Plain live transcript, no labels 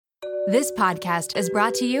This podcast is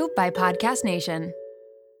brought to you by Podcast Nation.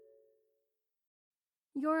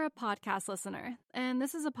 You're a podcast listener, and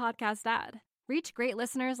this is a podcast ad. Reach great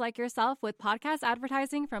listeners like yourself with podcast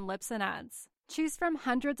advertising from Libsyn Ads. Choose from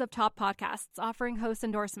hundreds of top podcasts offering host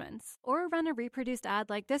endorsements, or run a reproduced ad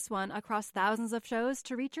like this one across thousands of shows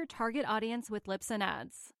to reach your target audience with Libsyn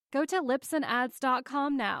Ads. Go to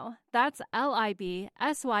libsynads.com now. That's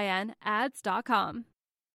LIBSYN ads.com.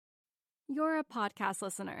 You're a podcast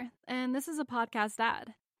listener, and this is a podcast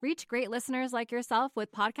ad. Reach great listeners like yourself with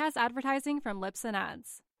podcast advertising from Libsyn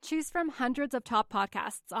Ads. Choose from hundreds of top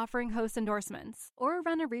podcasts offering host endorsements, or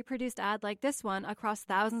run a reproduced ad like this one across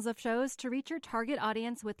thousands of shows to reach your target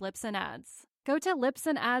audience with Libsyn Ads. Go to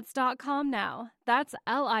libsynads.com now. That's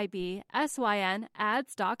LIBSYN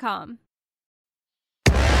ads.com.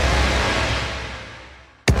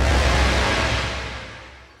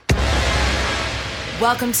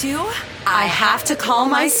 Welcome to I Have to Call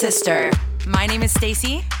My Sister. My name is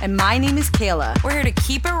Stacy. And my name is Kayla. We're here to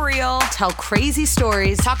keep it real, Tell crazy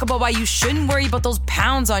stories, talk about why you shouldn't worry about those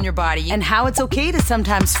pounds on your body, and how it's okay to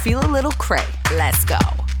sometimes feel a little cray. let's go.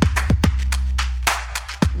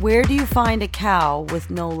 Where do you find a cow with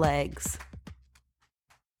no legs?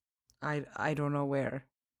 I don't know where.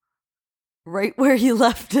 Right where you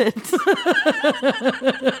left it.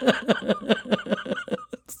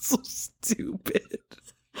 It's so stupid.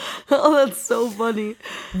 Oh, that's so funny.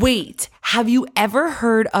 Wait, have you ever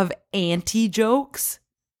heard of anti-jokes?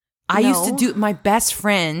 I used to No. do, my best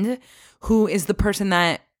friend, who is the person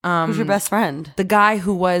that Who's your best friend? the guy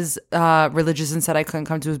who was religious and said I couldn't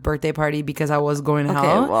come to his birthday party because I was going to Okay,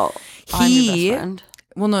 hell. well, I'm your best friend.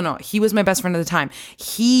 Well, no, he was my best friend at the time.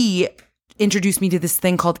 He introduced me to this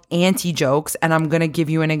thing called anti-jokes, and I'm gonna give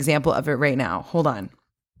you an example of it right now. Hold on.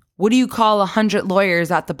 What do you call 100 lawyers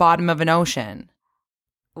at the bottom of an ocean?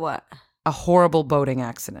 What? A horrible boating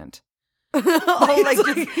accident. Oh, like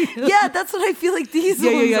yeah, that's what I feel like these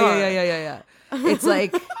ones are. Yeah. It's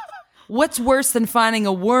like, what's worse than finding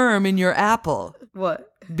a worm in your apple?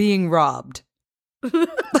 What? Being robbed. They're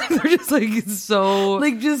just like, it's so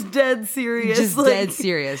Like just dead serious. just like, dead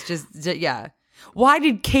serious. Yeah. Why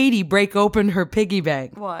did Katie break open her piggy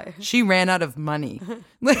bank? Why? She ran out of money.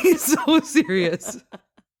 Like, it's so serious.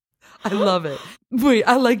 I love it. Wait,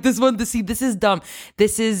 I like this one. See, this is dumb.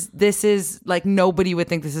 This is like, nobody would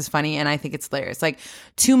think this is funny, and I think it's hilarious. Like,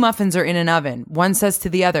 two muffins are in an oven. One says to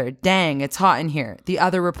the other, "Dang, it's hot in here." The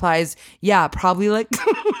other replies, "Yeah, probably like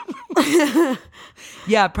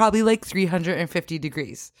yeah, probably like 350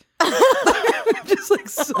 degrees." Just like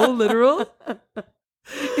so literal.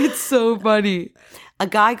 It's so funny. A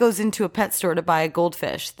guy goes into a pet store to buy a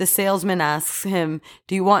goldfish. The salesman asks him,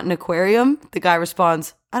 "Do you want an aquarium?" The guy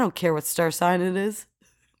responds, "I don't care what star sign it is."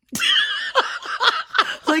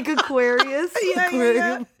 Like Aquarius.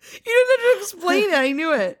 Aquarium. You didn't have to explain it. I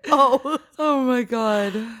knew it. Oh my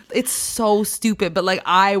God. It's so stupid, but like,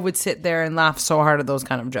 I would sit there and laugh so hard at those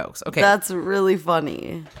kind of jokes. Okay. that's really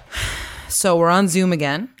funny. So we're on Zoom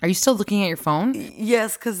again. Are you still looking at your phone?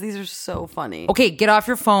 Yes, because these are so funny. Okay, get off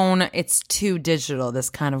your phone. It's too digital, this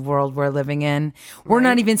kind of world we're living in. We're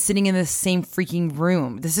not even sitting in the same freaking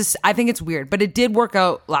room. I think it's weird, but it did work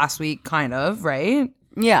out last week, kind of, right?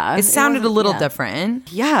 Yeah. It sounded a little yeah. different.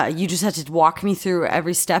 Yeah, you just had to walk me through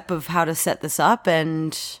every step of how to set this up,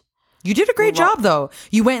 and You did a great job, though.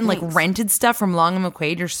 You went and like Thanks. rented stuff from Long and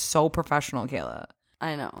McQuaid. You're so professional, Kayla.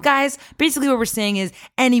 I know. Guys, basically what we're saying is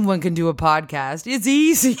anyone can do a podcast. It's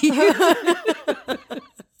easy.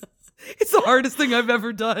 It's the hardest thing I've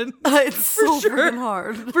ever done. It's so sure. freaking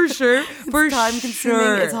hard. For sure. For Time consuming.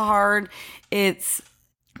 sure. It's hard. It's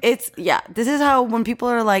yeah. This is how, when people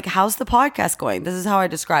are like, "How's the podcast going?" This is how I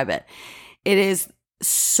describe it. It is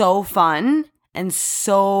so fun and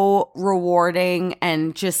so rewarding,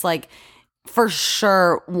 and just like, for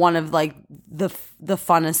sure, one of like the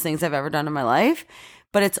funnest things I've ever done in my life.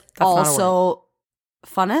 But it's not a also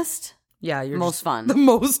funnest. Yeah, you're Most just fun.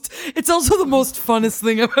 It's also the most funnest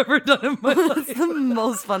thing I've ever done in my life. It's the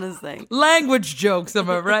most funnest thing. Language jokes, am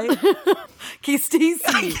I right? Okay, Stacey.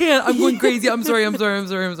 I can't. I'm going crazy. I'm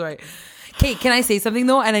sorry. Kate, can I say something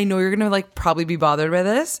though? And I know you're gonna like probably be bothered by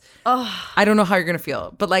this. I don't know how you're gonna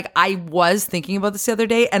feel, but like, I was thinking about this the other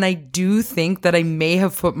day, and I do think that I may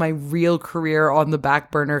have put my real career on the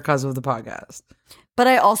back burner because of the podcast. But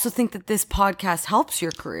I also think that this podcast helps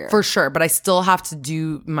your career. For sure. But I still have to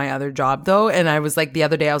do my other job though. And I was like, the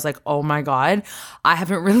other day, I was like, oh my God, I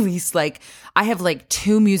haven't released I have like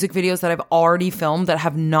 2 music videos that I've already filmed that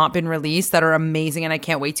have not been released that are amazing and I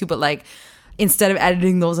can't wait to. But like, instead of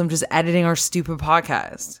editing those, I'm just editing our stupid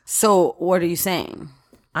podcast. So what are you saying?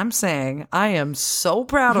 I'm saying I am so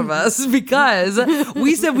proud of us because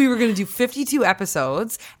we said we were going to do 52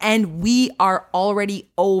 episodes and we are already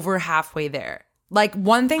over halfway there. Like,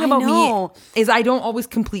 one thing about me is I don't always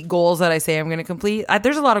complete goals that I say I'm going to complete.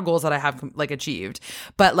 There's a lot of goals that I have like achieved,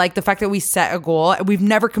 but like the fact that we set a goal, we've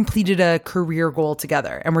never completed a career goal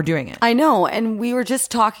together, and we're doing it. I know. And we were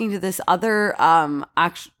just talking to this other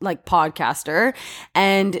podcaster,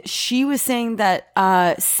 and she was saying that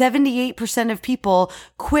 78% of people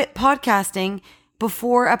quit podcasting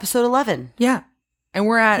before episode 11. Yeah. And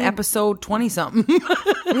we're at episode 20 something.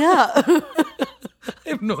 Yeah. I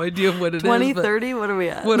have no idea what it 20, is. 30, what are we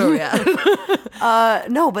at? What are we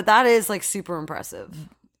at? No, but that is like super impressive.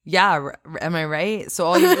 Yeah, am I right? So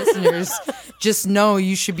all your listeners, just know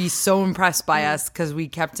you should be so impressed by us because we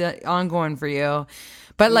kept it on going for you.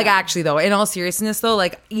 But like, actually though, in all seriousness though,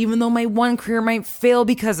 like, even though my one career might fail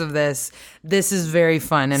because of this is very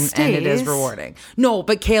fun and it is rewarding. No,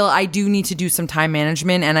 but Kayla, I do need to do some time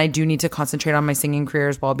management and I do need to concentrate on my singing career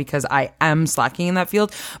as well because I am slacking in that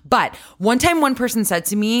field. But one time one person said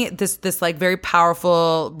to me, this like very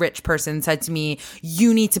powerful, rich person said to me,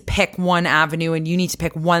 you need to pick one avenue and you need to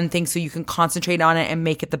pick one thing so you can concentrate on it and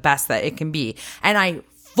make it the best that it can be. And I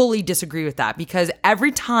fully disagree with that because every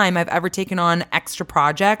time I've ever taken on extra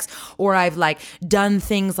projects or I've like done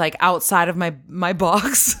things like outside of my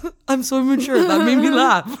box, I'm so immature. That made me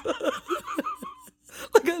laugh.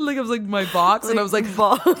 like I was like my box and I was like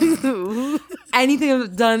anything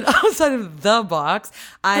I've done outside of the box,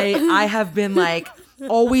 I have been like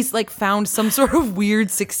always like found some sort of weird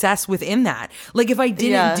success within that. Like if I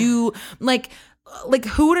didn't do like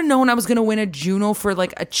who would have known I was going to win a Juno for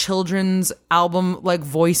like a children's album like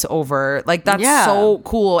voiceover? Like that's so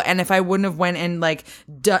cool. And if I wouldn't have went and like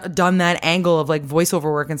done that angle of like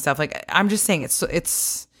voiceover work and stuff, like I'm just saying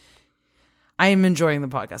it's I am enjoying the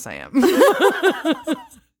podcast. I am.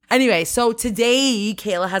 Anyway, so today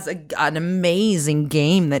Kayla has an amazing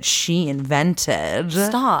game that she invented.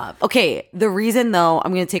 Stop. Okay, the reason though,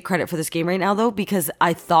 I'm going to take credit for this game right now though, because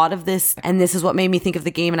I thought of this and this is what made me think of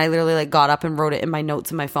the game and I literally like got up and wrote it in my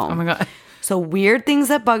notes in my phone. Oh my God. So weird things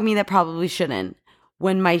that bug me that probably shouldn't.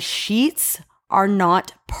 When my sheets are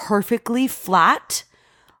not perfectly flat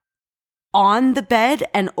on the bed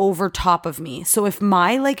and over top of me. So if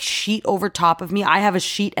my like sheet over top of me, I have a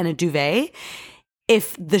sheet and a duvet.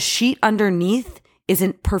 If the sheet underneath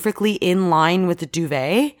isn't perfectly in line with the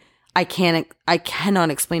duvet, I cannot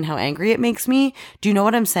explain how angry it makes me. Do you know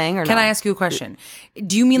what I'm saying or Can I ask you a question?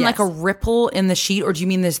 Do you mean like a ripple in the sheet or do you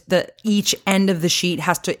mean each end of the sheet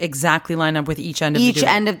has to exactly line up with each end of the duvet? Each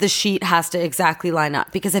end of the sheet has to exactly line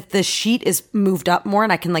up because if the sheet is moved up more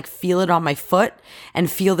and I can like feel it on my foot and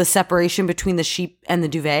feel the separation between the sheet and the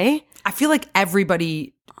duvet. I feel like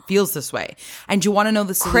everybody feels this way. And do you want to know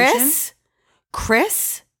the solution?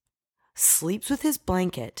 Chris sleeps with his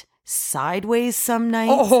blanket sideways some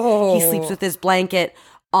nights. Oh. He sleeps with his blanket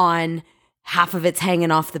on half of it's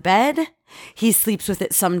hanging off the bed. He sleeps with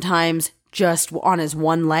it sometimes just on his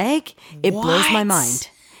one leg. It blows my mind.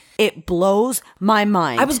 It blows my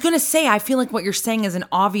mind. I was going to say, I feel like what you're saying is an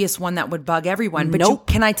obvious one that would bug everyone. But Nope.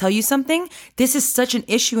 Can I tell you something? This is such an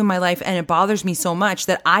issue in my life and it bothers me so much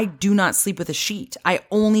that I do not sleep with a sheet. I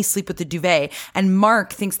only sleep with the duvet. And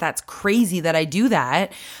Mark thinks that's crazy that I do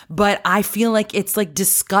that. But I feel like it's like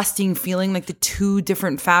disgusting feeling like the two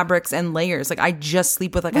different fabrics and layers. Like I just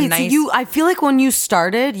sleep with like a nice... So I feel like when you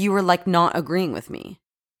started, you were like not agreeing with me.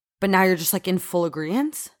 But now you're just like in full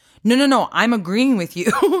agreement? No. I'm agreeing with you.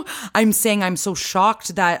 I'm saying I'm so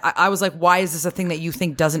shocked that I was like, why is this a thing that you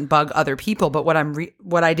think doesn't bug other people? But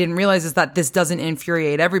what I didn't realize is that this doesn't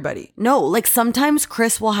infuriate everybody. No, like sometimes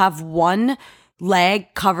Chris will have one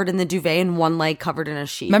leg covered in the duvet and one leg covered in a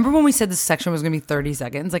sheet. Remember when we said this section was going to be 30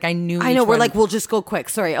 seconds? Like I knew. I know. We're like, we'll just go quick.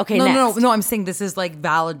 Sorry. Okay, next. No. I'm saying this is like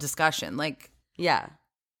valid discussion. Like, yeah.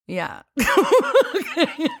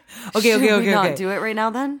 Okay. Should we not do it right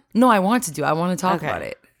now then? No, I want to do it. I want to talk about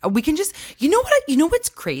it. We can just, you know what's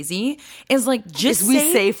crazy is like just we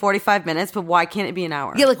say 45 minutes, but why can't it be an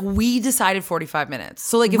hour? Yeah, like we decided 45 minutes.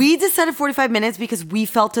 So like we decided 45 minutes because we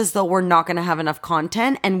felt as though we're not going to have enough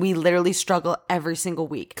content and we literally struggle every single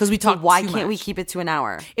week. Because we talk why too can't much. we keep it to an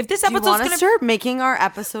hour? If this episode's episode's going to start making our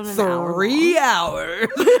episode an hour. 3 hours.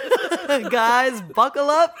 Guys, buckle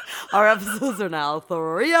up. Our episodes are now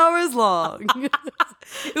 3 hours long.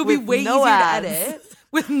 It'll be way easier to edit.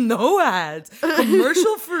 With no ads,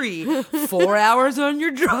 commercial free, 4 hours on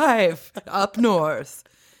your drive up north.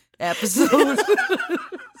 Episode.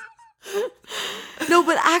 No,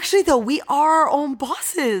 but actually though, we are our own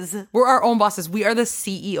bosses. We're our own bosses. We are the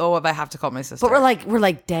CEO of I Have to Call My Sister. But we're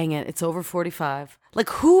like, dang it, it's over 45. Like,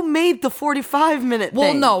 who made the 45-minute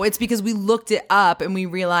Well, thing? no, it's because we looked it up and we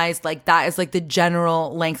realized like that is like the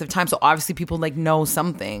general length of time. So obviously people like know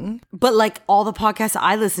something. But like all the podcasts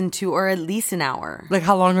I listen to are at least an hour. Like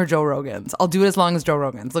how long are Joe Rogan's? I'll do it as long as Joe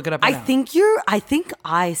Rogan's. Look it up. I now. think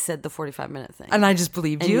I said the 45-minute thing. And I just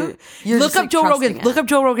believed And you. you're Look just, up like, Joe trusting Rogan. it. Look up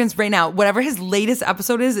Joe Rogan's right now. Whatever his latest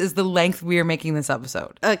episode is the length we are making this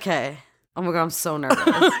episode. Okay. Oh my God, I'm so nervous.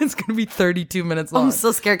 It's going to be 32 minutes long. I'm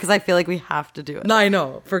so scared because I feel like we have to do it. No, I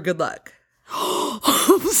know. For good luck.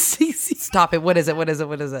 Cece. Stop it. What is it? What is it?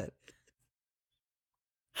 What is it?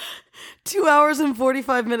 2 hours and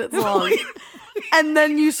 45 minutes long. And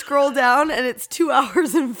then you scroll down and it's 2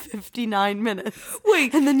 hours and 59 minutes.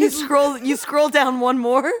 Wait, And then you scroll down one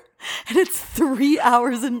more and it's 3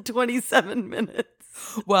 hours and 27 minutes.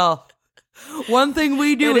 Well, one thing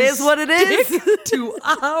we do It is what it is. stick to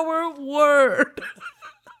our word.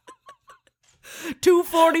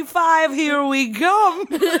 2:45, here we come.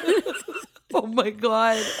 Oh my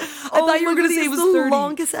God. I thought you were going to say it was the 30.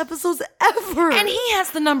 longest episodes ever. And he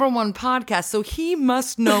has the #1 podcast, so he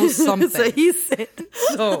must know something. So he's saying,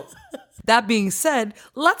 So, that being said,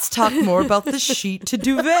 let's talk more about the sheet to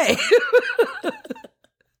duvet.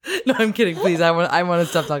 No, I'm kidding. Please, I want to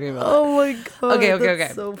stop talking about it. oh my God. Okay, that's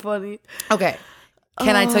okay. so funny. Okay.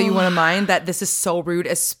 Can I tell you one of mine that this is so rude,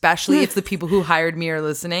 especially if the people who hired me are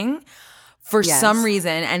listening? For Yes. some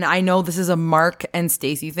reason, and I know this is a Mark and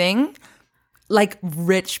Stacey thing, like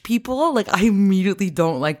rich people, like I immediately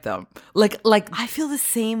don't like them. Like I feel the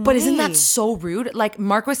same but way. isn't that so rude? Like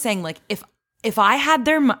Mark was saying, like if I had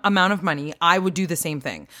their amount of money, I would do the same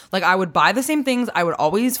thing. Like I would buy the same things. I would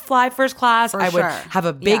always fly first class. I would sure. have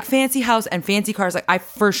a big Yeah. fancy house and fancy cars. Like I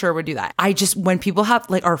for sure would do that. I just when people have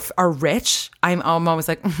like are rich, I'm always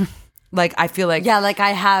like like I feel like Yeah, like I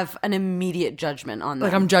have an immediate judgment on them.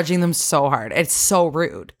 like I'm judging them so hard. It's so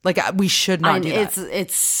rude. Like we should not do that.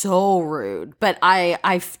 It's so rude, but I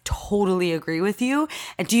totally agree with you.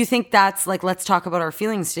 And do you think that's like, let's talk about our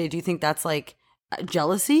feelings today. Do you think that's like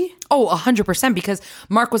jealousy? Oh, 100%. Because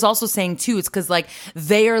Mark was also saying too, it's because like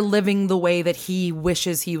they are living the way that he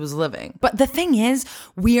wishes he was living. But the thing is,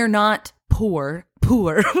 we are not poor.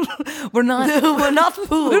 We're not. We're not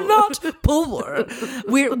poor. We're not poor.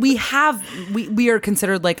 We are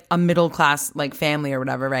considered like a middle class like family or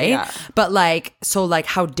whatever, right? Yeah. But like, so like,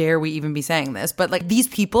 how dare we even be saying this? But like, these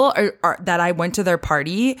people are that I went to their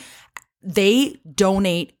party. They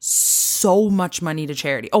donate so much money to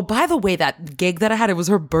charity. Oh, by the way, that gig that I had, it was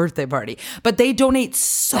her birthday party. But they donate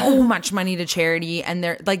so much money to charity, and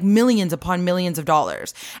they're like millions upon millions of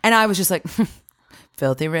dollars. And I was just like,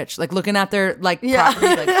 filthy rich. Like looking at their like property,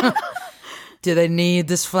 like, do they need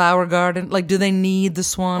this flower garden? Like, do they need the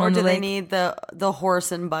swan? Or on do the they lake? need the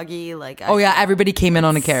horse and buggy? Like, Oh yeah, everybody came in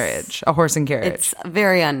on a carriage, a horse and carriage. it's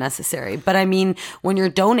very unnecessary. But I mean, when you're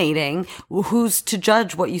donating, who's to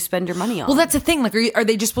judge what you spend your money on? Well, that's the thing. Like, are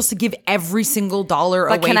they just supposed to give every single dollar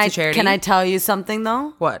but away to charity? Can I tell you something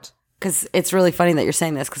though? What? Because it's really funny that you're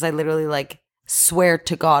saying this, because I literally like swear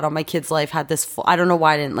to God on my kid's life had this full, I don't know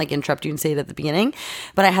why I didn't like interrupt you and say it at the beginning,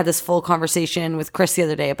 but I had this full conversation with Chris the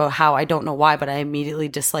other day about how I don't know why, but I immediately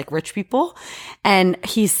dislike rich people. And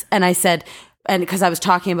I said, and because I was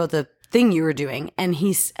talking about the thing you were doing, and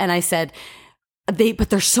I said, but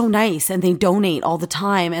they're so nice and they donate all the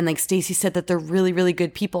time. And like Stacey said that they're really, really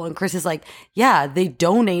good people. And Chris is like, yeah, they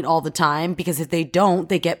donate all the time, because if they don't,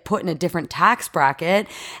 they get put in a different tax bracket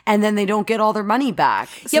and then they don't get all their money back.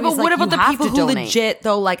 So Yeah, but he's what like, about you the have people to who donate. legit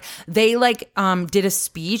though, like they like did a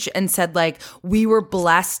speech and said like we were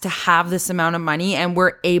blessed to have this amount of money and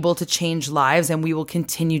we're able to change lives and we will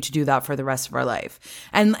continue to do that for the rest of our life.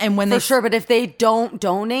 And when For they sure, but if they don't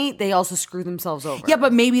donate, they also screw themselves over. yeah,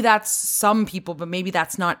 but maybe that's some people, but maybe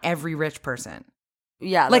that's not every rich person.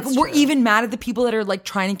 yeah, Like that's we're true. even mad at the people that are like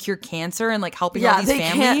trying to cure cancer and like helping all Yeah, these they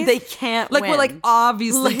families. they can't. Like win. we're like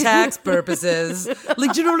obviously tax purposes.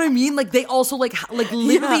 Like, do you know what I mean? Like they also like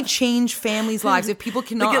literally Yeah. change families' lives if people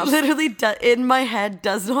cannot. Like it literally in my head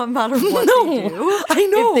does not matter what No, they do. I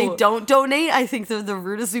know. If they don't donate, I think they're the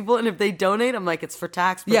rudest people, and if they donate, I'm like, it's for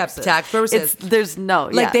tax Yeah, purposes. tax purposes. There's no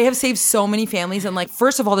Like yeah. they have saved so many families, and like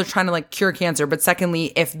first of all, they're trying to like cure cancer, but secondly,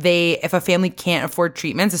 if a family can't afford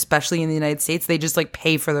treatments, especially in the United States, they just like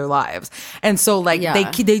pay for their lives, and so like Yeah.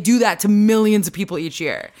 they do that to millions of people each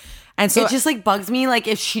year, and so it just like bugs me. Like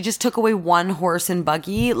if she just took away one horse and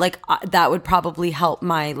buggy, like that would probably help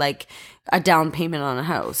my like a down payment on a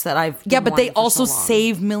house that I've been yeah, but they wanting for also so long.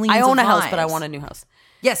 save millions. I own of a house, but I lives. want a new house.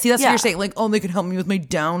 Yeah, see, that's what Yeah. you're saying. Like, oh, they could help me with my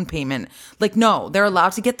down payment. Like, no, they're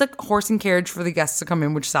allowed to get the horse and carriage for the guests to come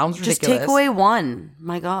in, which sounds Just ridiculous. take away one.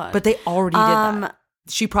 My God. But they already did that.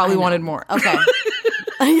 She probably wanted more. Okay.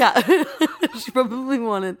 Yeah. She probably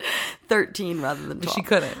wanted 13 rather than 12. She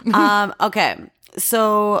couldn't. Okay.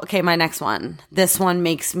 So, my next one. This one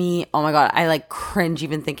makes me, oh my God, I like cringe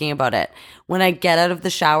even thinking about it. When I get out of the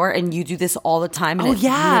shower, and you do this all the time, and it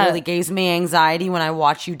literally gives me anxiety when I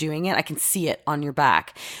watch you doing it. I can see it on your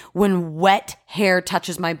back. When wet hair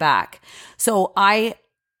touches my back. So I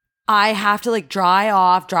have to like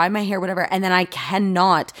dry my hair, whatever. And then I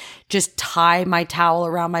cannot just tie my towel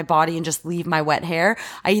around my body and just leave my wet hair.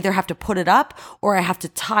 I either have to put it up or I have to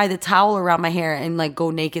tie the towel around my hair and like go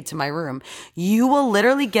naked to my room. You will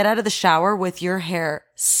literally get out of the shower with your hair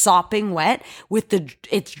sopping wet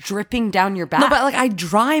it's dripping down your back. No, but like I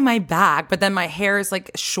dry my back, but then my hair is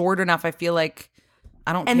like short enough. I feel like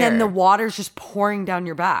I don't care. And then the water's just pouring down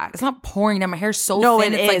your back. It's not pouring down. My hair's so no,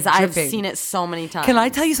 thin. it it's is. Like I've dripping. seen it so many times. Can I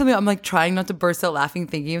tell you something? I'm like trying not to burst out laughing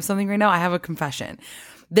thinking of something right now. I have a confession.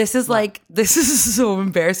 This is so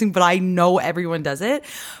embarrassing, but I know everyone does it.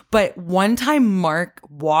 But one time Mark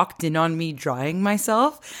walked in on me drying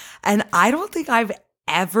myself, and I don't think I've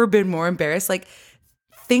ever been more embarrassed. Like,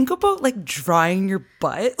 think about like drying your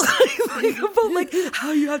butt. Think about like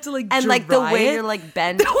how you have to like and dry like the way it. you're like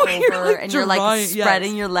bent over and you're like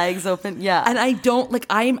spreading your legs open. Yeah. And I don't like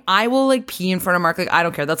I will like pee in front of Mark. Like I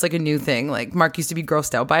don't care. That's like a new thing. Like Mark used to be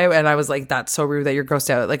grossed out by it, and I was like, that's so rude that you're grossed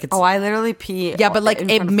out. Like it's I literally pee. Yeah, but like in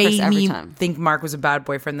it front of made Chris every me time. think Mark was a bad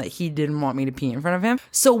boyfriend, that he didn't want me to pee in front of him.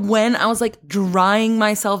 So when I was like drying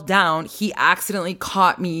myself down, he accidentally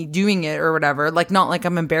caught me doing it or whatever. Like not like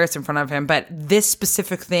I'm embarrassed in front of him, but this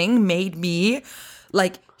specific thing made me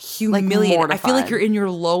like humiliated. I feel like you're in your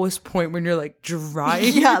lowest point when you're like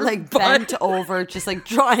drying. Yeah, your like butt. bent over, just like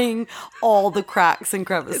drying all the cracks and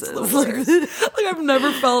crevices. Like I've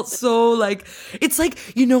never felt so like, it's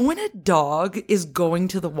like, you know, when a dog is going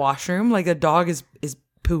to the washroom, like a dog is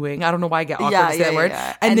pooing. I don't know why I get awkward to say that word.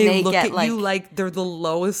 Yeah. And they look at you like they're the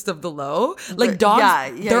lowest of the low. Like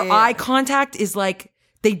dogs, their eye contact is like,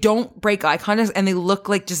 they don't break eye contact and they look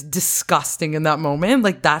like just disgusting in that moment.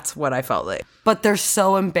 Like that's what I felt like. But they're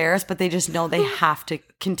so embarrassed, but they just know they have to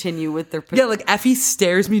continue with their Yeah, like Effie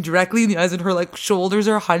stares me directly in the eyes and her like shoulders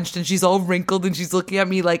are hunched and she's all wrinkled and she's looking at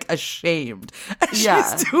me like ashamed. And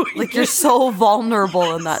she's doing like you're so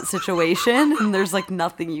vulnerable in that situation and there's like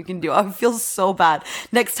nothing you can do. I feel so bad.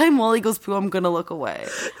 Next time Wally goes poo, I'm gonna look away.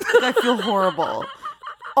 Like, I feel horrible.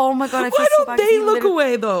 Oh my God, I feel so bad. Why don't they look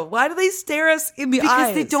away though? Why do they stare us in the eyes?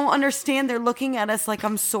 Because they don't understand. They're looking at us like,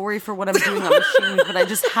 I'm sorry for what I'm doing. I'm ashamed, but I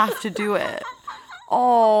just have to do it.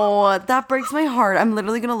 Oh, that breaks my heart. I'm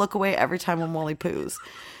literally going to look away every time when Wally poos.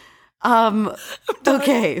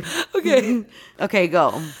 Okay. Okay,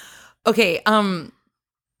 go. Okay,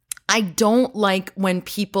 I don't like when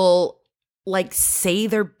people like say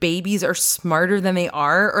their babies are smarter than they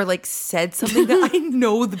are, or like said something that I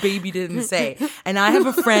know the baby didn't say. And I have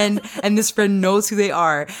a friend and this friend knows who they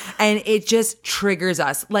are, and it just triggers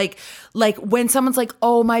us. Like when someone's like,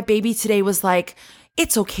 oh, my baby today was like,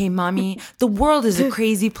 it's okay, mommy. The world is a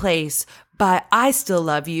crazy place, but I still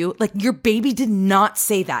love you. Like your baby did not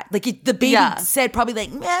say that. Like the baby said probably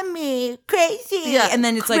like, mommy, crazy. Yeah, and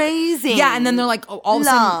then it's crazy. Like, yeah. And then they're like, oh, all of a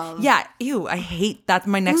sudden, yeah, ew, I hate that.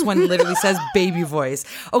 My next one literally says baby voice.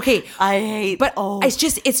 Okay. I hate, but it's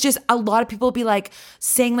just a lot of people be like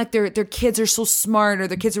saying like their kids are so smart or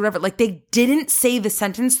their kids or whatever. Like they didn't say the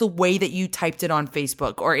sentence the way that you typed it on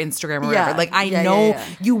Facebook or Instagram or whatever. Like I know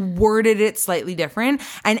you worded it slightly different.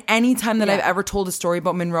 And anytime that I've ever told a story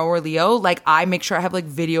about Monroe or Leo, like I make sure I have like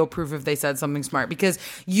video proof if they said something smart, because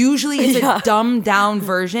usually it's a dumbed down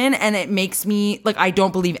version and it makes me like, I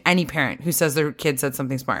don't believe any parent who says their kid said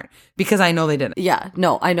something smart because I know they didn't. Yeah,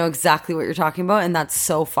 no, I know exactly what you're talking about. And that's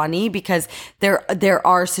so funny because there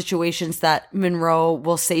are situations that Monroe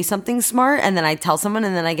will say something smart and then I tell someone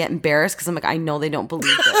and then I get embarrassed because I'm like, I know they don't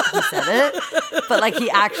believe that he said it, but like he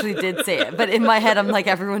actually did say it. But in my head, I'm like,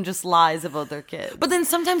 everyone just lies about their kids. But then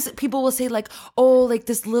sometimes people will say like, oh, like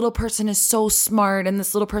this little person is so smart and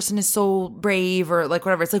this little person is so brave or like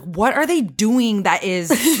whatever. It's like, what are they doing that is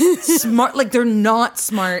smart? Like they're not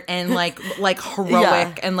smart and like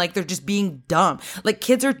heroic and like they're just being dumb. Like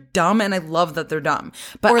kids are dumb and I love that they're dumb.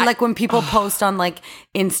 But like when people post on like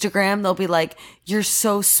Instagram, they'll be like, you're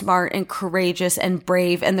so smart and courageous and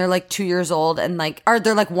brave, and they're like 2 years old and like, or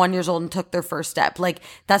they're like 1 year old and took their first step. Like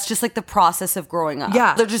that's just like the process of growing up.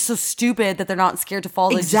 Yeah. They're just so stupid that they're not scared to fall.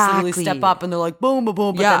 They just literally step up and they're like boom, boom,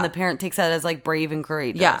 boom. But then the parent takes that as like brave and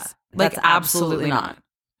courageous. Yeah. Like That's absolutely not.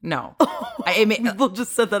 No. People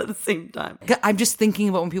just said that at the same time. I'm just thinking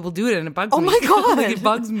about when people do it and it bugs me. Oh my God. Like, it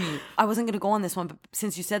bugs me. I wasn't going to go on this one, but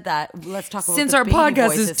since you said that, let's talk about Since the our baby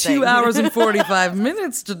podcast is voices 2 thing. hours and 45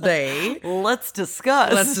 minutes today, Let's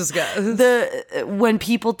discuss. When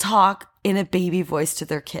people talk in a baby voice to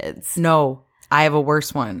their kids. no, I have a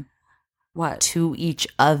worse one. What? To each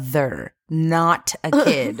other, not a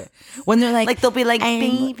kid. When they're like They'll be like,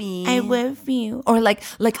 baby. I love you. Or like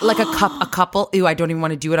a couple. Ew, I don't even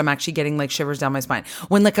want to do it. I'm actually getting like shivers down my spine.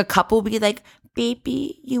 When like a couple be like,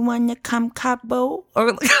 baby, you want to come couple?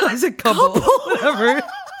 Or like, I said couple. Whatever.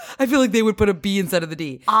 I feel like they would put a B instead of the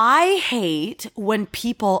D. I hate when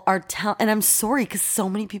people are and I'm sorry because so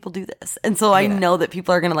many people do this. And so I know that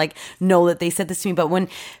people are going to like know that they said this to me. But when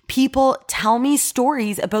people tell me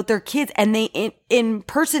stories about their kids and they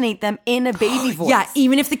impersonate them in a baby voice. Yeah,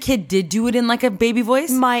 even if the kid did do it in like a baby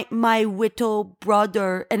voice. My little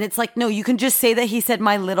brother. And it's like, no, you can just say that he said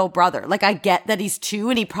my little brother. Like I get that he's 2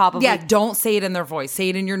 and he probably. Yeah, don't say it in their voice. Say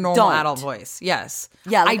it in your normal adult voice. Yes.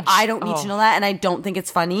 Yeah, like I don't need to know that, and I don't think it's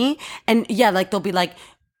funny. And yeah, like they'll be like,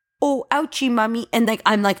 "Oh, ouchie, mommy," and like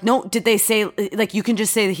I'm like, "No, did they say like you can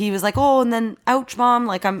just say that he was like, oh, and then ouch, mom,"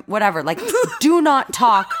 like I'm whatever. Like, do not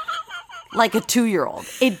talk like a 2-year-old.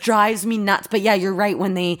 It drives me nuts. But yeah, you're right.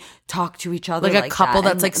 When they talk to each other, like a couple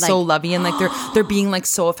that, that's like so lovey and like they're being like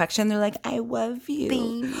so affectionate. They're like, I love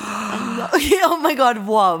you. Oh my God,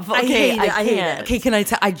 love. Okay, I hate it. Okay, can I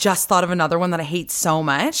tell? I just thought of another one that I hate so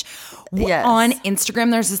much. Yes. On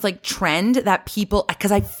Instagram, there's this like trend that people,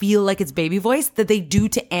 because I feel like it's baby voice, that they do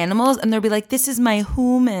to animals, and they'll be like, "This is my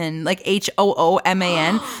human," like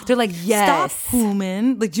HOOMAN. They're like, Yes. "Stop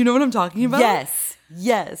human." Like, do you know what I'm talking about?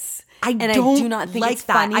 Yes. I do not think like it's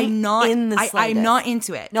funny. that. I'm not in the I'm not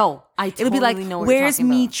into it. No, I totally It'll be like, know what you're "Where's talking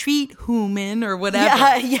me about." treat human," or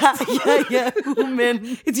whatever. Yeah.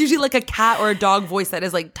 Human. It's usually like a cat or a dog voice that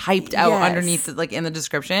is like typed out Yes. underneath it, like in the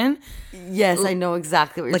description. Yes, I know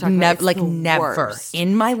exactly what you're Like talking about. It's like the never worst.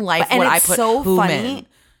 in my life And would I it's put so human. funny.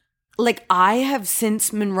 Like I have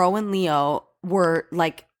since Monroe and Leo were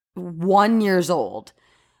like 1 year old.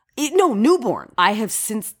 Newborn. I have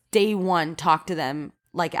since day one talked to them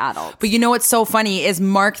like adults. But you know what's so funny is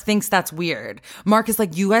Mark thinks that's weird. Mark is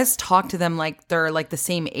like, you guys talk to them like they're like the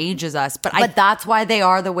same age as us. But that's why they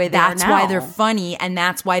are the way they are now. that's why they're funny, and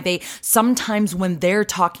that's why they sometimes when they're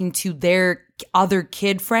talking to their other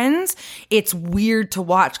kid friends, it's weird to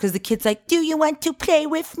watch because the kid's like, "Do you want to play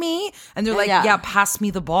with me?" And they're like, "Yeah, pass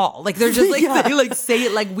me the ball." Like they're just like they like say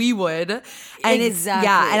it like we would, and Exactly.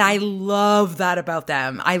 and I love that about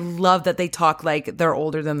them. I love that they talk like they're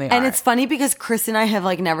older than they are. And it's funny because Chris and I have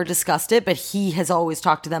like never discussed it, but he has always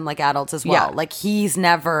talked to them like adults as well. Yeah. Like he's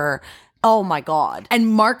never, oh my God. And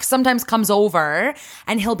Mark sometimes comes over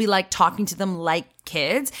and he'll be like talking to them like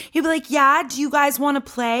kids. He'll be like, "Yeah, do you guys want to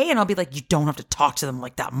play?" And I'll be like, "You don't have to talk to them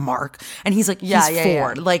like that, Mark." And he's like, he's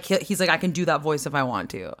 4. Like he's like, "I can do that voice if I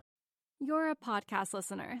want to." You're a podcast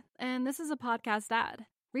listener, and this is a podcast ad.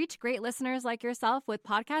 Reach great listeners like yourself with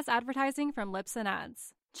podcast advertising from Lips and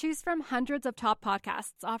Ads. Choose from hundreds of top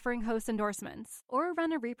podcasts offering host endorsements, or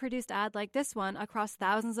run a reproduced ad like this one across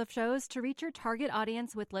thousands of shows to reach your target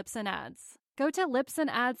audience with Lips and Ads. Go to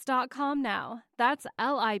lipsandads.com now. That's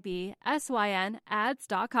LIBSYN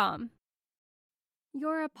ads.com.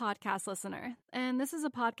 You're a podcast listener, and this is a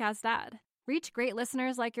podcast ad. Reach great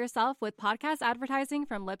listeners like yourself with podcast advertising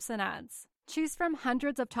from Lips and Ads. Choose from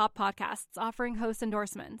hundreds of top podcasts offering host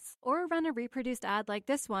endorsements, or run a reproduced ad like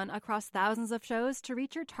this one across thousands of shows to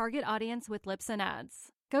reach your target audience with Lips and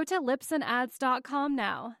Ads. Go to lipsandads.com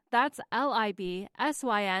now. That's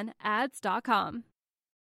LIBSYN ads.com.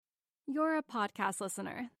 You're a podcast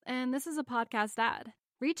listener, and this is a podcast ad.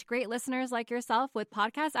 Reach great listeners like yourself with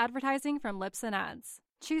podcast advertising from Lips and Ads.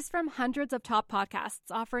 Choose from hundreds of top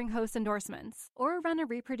podcasts offering host endorsements, or run a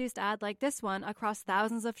reproduced ad like this one across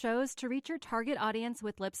thousands of shows to reach your target audience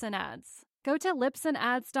with Lips and Ads. Go to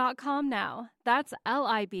lipsandads.com now. That's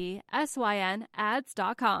LIBSYN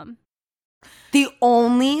ads.com. The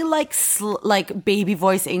only like baby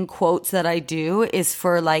voice in quotes that I do is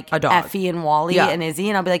for like A dog. Effie and Wally and Izzy,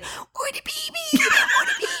 and I'll be like, "Oh the baby, oh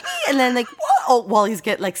the baby," and then like, "What?" Oh, Wally's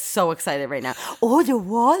get like so excited right now. "Oh the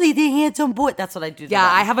Wally, the handsome boy." That's what I do. To Yeah,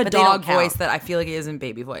 them, I have a but they don't dog count. voice that I feel like it isn't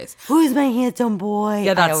baby voice. "Who's my handsome boy?"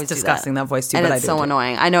 Yeah, I that's always do disgusting, that voice too, and but I it's do so it too.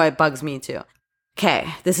 annoying. I know it bugs me too. Okay,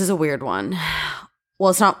 this is a weird one. Well,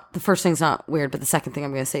 it's not, the first thing's not weird, but the second thing I'm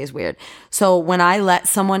going to say is weird. So when I let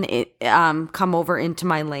someone come over into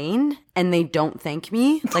my lane and they don't thank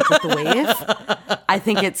me, like with the wave, I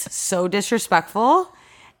think it's so disrespectful.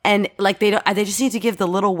 And like they just need to give the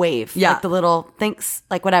little wave, Yeah. like the little thanks,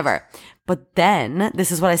 like whatever. But then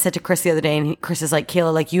this is what I said to Chris the other day, and Chris is like,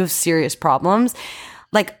 Kayla, like you have serious problems.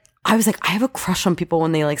 Like I was like, I have a crush on people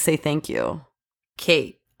when they like say thank you.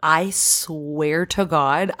 Kate, I swear to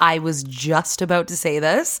God, I was just about to say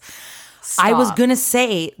this. I was gonna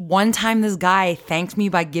say one time this guy thanked me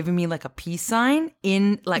by giving me like a peace sign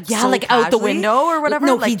in like Yeah, so like out the casually. window or whatever?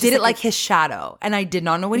 No, Like, he just did it like like his shadow, and I did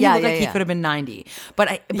not know what he Yeah, looked yeah, like. He yeah. could have been 90,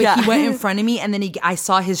 but Yeah. he went in front of me, and then I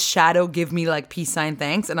saw his shadow give me like peace sign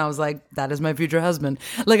thanks, and I was like, that is my future husband.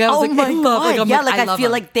 Like I was Oh like, my in love. God. Like, I'm yeah, like, I love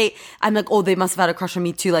feel him. like I'm like, oh, they must have had a crush on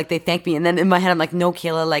me too. Like they thanked me. And then in my head, I'm like, no,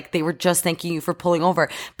 Kayla, like they were just thanking you for pulling over.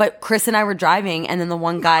 But Chris and I were driving, and then the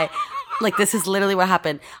one guy, like this is literally what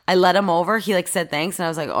happened. I let him over. He like said thanks, and I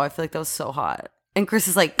was like, oh, I feel like that was so hot. And Chris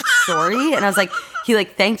is like, sorry. And I was like, he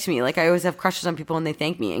like thanked me. Like I always have crushes on people when they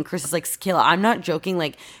thank me. And Chris is like, Kayla, I'm not joking.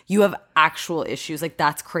 Like you have actual issues. Like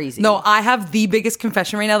that's crazy. No, I have the biggest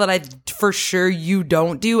confession right now that I for sure you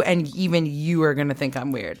don't do, and even you are gonna think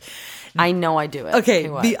I'm weird. I know I do it. Okay,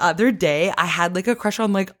 what? the other day I had like a crush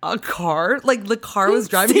on like a car. Like the car was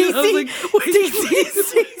driving me, and I was like, wait,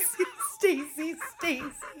 Stacey.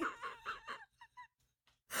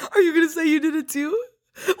 Are you gonna say you did it too?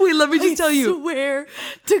 Wait, let me just tell you. I swear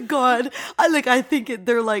to God, I think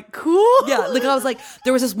they're like cool. Yeah, like I was like,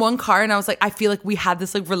 there was this one car, and I was like, I feel like we had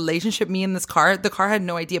this like relationship, me and this car. The car had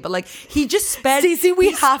no idea, but like he just sped. Stacey,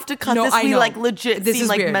 we have to cut this. I We know. like legit This seem is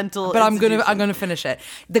like weird, mental. but I'm institutions. gonna finish it.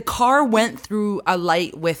 The car went through a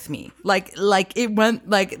light with me, like it went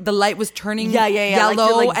like the light was turning Yeah, like yellow,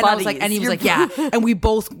 you're, like, and I was like, buddies. and he was You're like, yeah, and we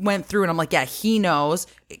both went through, and I'm like, yeah, he knows.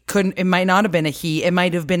 It might not have been a he. It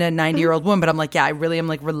might have been a 90-year-old woman, but I'm like, yeah, I really am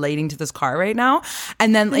like relating to this car right now.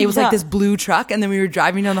 And then it was like this blue truck, and then we were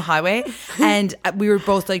driving down the highway, and we were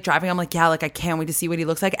both like driving. I'm like, yeah, like I can't wait to see what he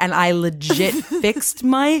looks like. And I legit fixed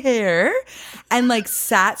my hair and like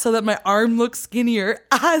sat so that my arm looked skinnier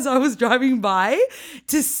as I was driving by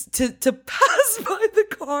to pass by the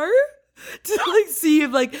car. To like see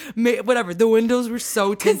if like whatever the windows were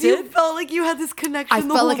so tinted. You felt like you had this connection. I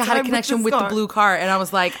felt like I had a connection with the blue car, and I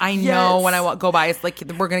was like, I know when I go by, it's like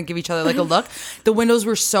we're gonna give each other like a look. The windows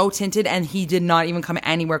were so tinted, and he did not even come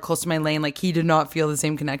anywhere close to my lane. Like he did not feel the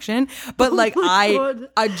same connection. But like I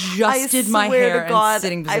adjusted my hair and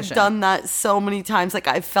sitting position. I've done that so many times. Like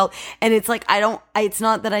I've felt, and it's like it's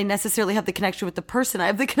not that I necessarily have the connection with the person. I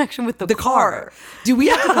have the connection with the car. Do we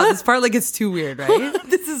have to cut this part? Like it's too weird, right?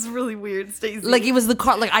 This is really weird. Stacey. Like it was the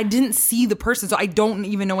car. Like I didn't see the person, so I don't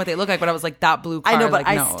even know what they look like. But I was like, that blue car. I know, but like,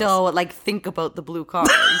 I knows. still like think about the blue car.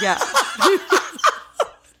 Yeah.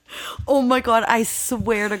 Oh my God, I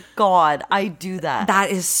swear to God, I do that. That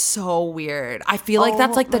is so weird. I feel like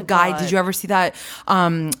that's like the my guy. God. Did you ever see that?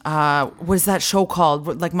 What is that show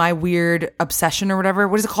called? Like My Weird Obsession or whatever.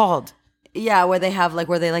 What is it called? Yeah, where they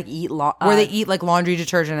eat Where they eat like laundry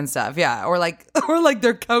detergent and stuff. Yeah, or like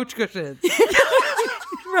their couch cushions.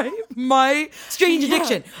 Right? My strange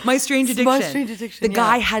addiction. My strange addiction. My Strange Addiction, The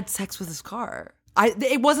guy yeah. had sex with his car.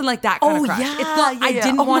 It wasn't like that kind Oh, of crush. yeah, It's not. yeah, I yeah.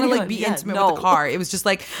 didn't Oh want to my like God, be yeah, intimate no. with the car. It was just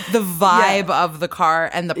like the vibe of the car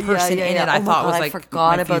and the person in it. I Oh my thought God, was I like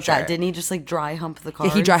forgot my about future. that. Didn't he just like dry hump the car?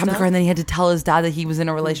 Yeah, he dry humped the stuff? car, and then he had to tell his dad that he was in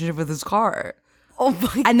a relationship with his car. Oh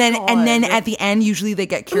my And then God. at the end, usually they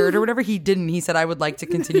get cured or whatever. He didn't. He said, "I would like to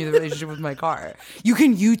continue the relationship with my car." You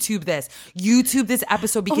can YouTube this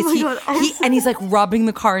episode because my God, and he's like rubbing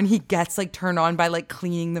the car, and he gets like turned on by like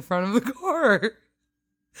cleaning the front of the car.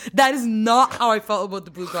 That is not how I felt about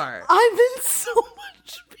the blue car. I'm in so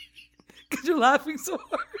much pain. Because you're laughing so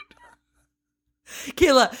hard.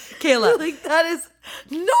 Kayla. Like that is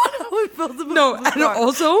not how I felt about No, the blue and car.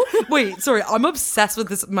 also, wait, sorry, I'm obsessed with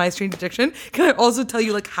this My Strange Addiction. Can I also tell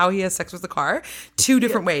you like how he has sex with the car? Two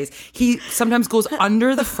different ways. He sometimes goes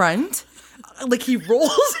under the front, like he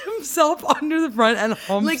rolls himself under the front and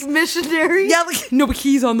humps. like missionary. Yeah, like no, but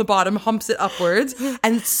he's on the bottom, humps it upwards,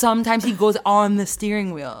 and sometimes he goes on the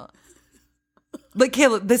steering wheel. Like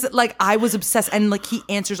Kayla, this like I was obsessed, and like he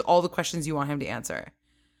answers all the questions you want him to answer.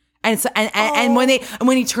 And so and when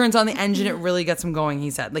he turns on the engine, it really gets him going.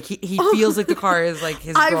 He said, like he feels like the car is like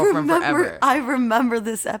his girlfriend forever. I remember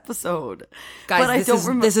this episode, Guys, but I don't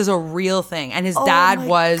remember. this is a real thing. And his Oh dad my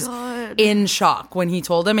was God. in shock when he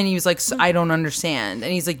told him, and he was like, I don't understand.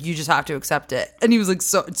 And he's like, you just have to accept it. And he was like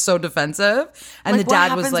so defensive. And Like, the dad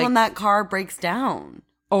what was happens like, when that car breaks down?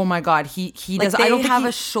 oh my God, he Like does. they I don't have think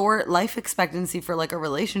a short life expectancy for like a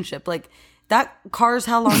relationship. Like that cars,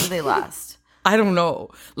 how long do they last? I don't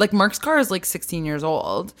know. Like Mark's car is like 16 years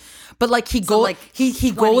old, but like he like, he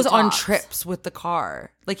 20 goes on tops. trips with the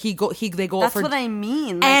car. Like they go That's for what I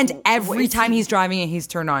mean. Like, and what every is time he- he's driving it, he's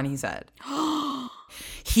turned on. He said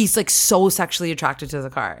he's like so sexually attracted to the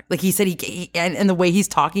car. Like he said and the way he's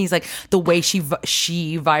talking, he's like the way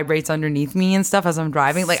she vibrates underneath me and stuff as I'm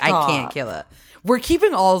driving. Like I can't kill it. We're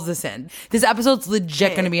keeping all of this in. This episode's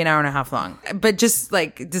legit going to be an hour and a half long. But just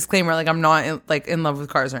like disclaimer, like I'm not in love with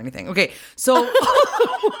cars or anything. Okay, so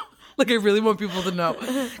like I really want people to know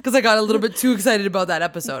because I got a little bit too excited about that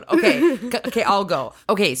episode. Okay, I'll go.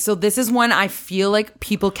 Okay, so this is one I feel like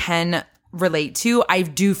people can relate to. I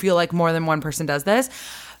do feel like more than one person does this.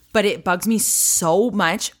 But it bugs me so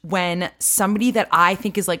much when somebody that I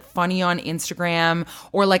think is like funny on Instagram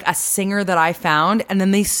or like a singer that I found and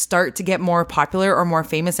then they start to get more popular or more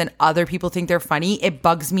famous and other people think they're funny. It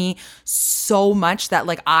bugs me so much that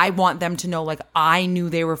like I want them to know like I knew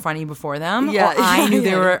they were funny before them or I knew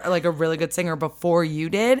they were like a really good singer before you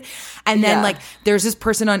did. And then like there's this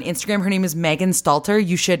person on Instagram. Her name is Megan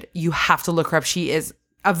Stalter. You have to look her up. She is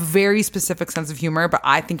a very specific sense of humor, but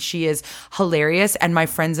I think she is hilarious. And my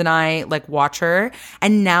friends and I like watch her.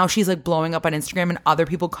 And now she's like blowing up on Instagram and other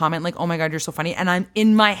people comment like, oh my God, you're so funny. And I'm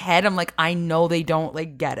in my head, I'm like, I know they don't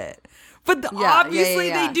like get it. But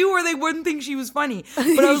obviously they do or they wouldn't think she was funny.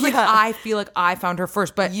 But I was like, I feel like I found her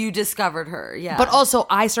first. But you discovered her, But also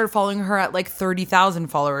I started following her at like 30,000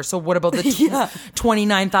 followers. So what about the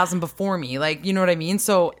 29,000 before me? Like, you know what I mean?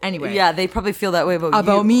 So anyway. Yeah, they probably feel that way about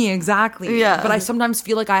you. Me, exactly. Yeah. But I sometimes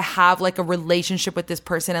feel like I have like a relationship with this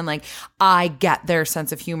person and like I get their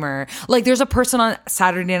sense of humor. Like there's a person on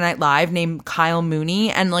Saturday Night Live named Kyle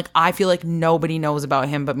Mooney and like I feel like nobody knows about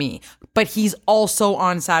him but me. But he's also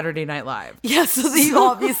on Saturday Night Live. Yeah, so he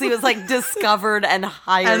obviously was like discovered and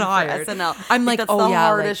hired for SNL. I'm like, that's oh the yeah,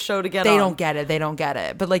 hardest like, show to get they on. They don't get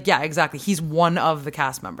it. But like, yeah, exactly. He's one of the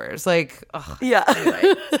cast members. Like, ugh. Yeah.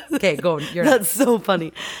 Anyway. Okay, go. That's so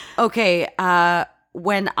funny. Okay,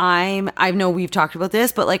 when I know we've talked about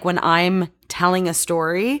this, but like when I'm telling a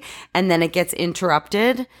story and then it gets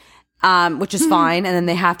interrupted, which is fine, and then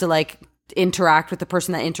they have to like interact with the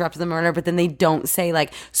person that interrupted them or whatever, but then they don't say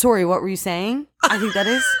like, sorry, what were you saying? I think that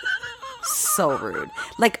is so rude.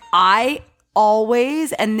 Like I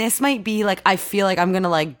always, and this might be like, I feel like I'm gonna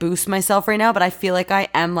like boost myself right now, but I feel like I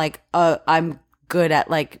am like, I'm good at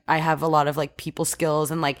like, I have a lot of like people skills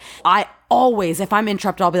and like, I always, if I'm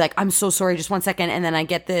interrupted, I'll be like, I'm so sorry, just 1 second. And then I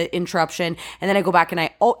get the interruption and then I go back and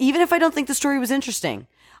even if I don't think the story was interesting,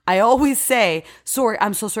 I always say, sorry,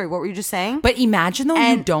 I'm so sorry. What were you just saying? But imagine though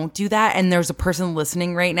you don't do that and there's a person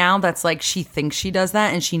listening right now that's like, she thinks she does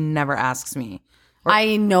that and she never asks me.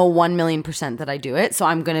 I know 1,000,000% that I do it. So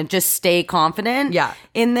I'm going to just stay confident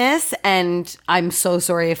in this. And I'm so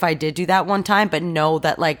sorry if I did do that one time, but know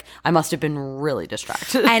that like I must have been really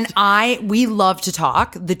distracted. And we love to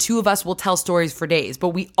talk. The two of us will tell stories for days, but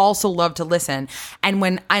we also love to listen.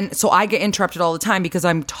 And so I get interrupted all the time because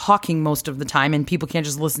I'm talking most of the time and people can't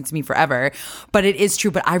just listen to me forever. But it is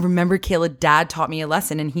true. But I remember Kayla, Dad taught me a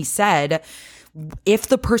lesson and he said, if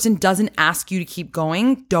the person doesn't ask you to keep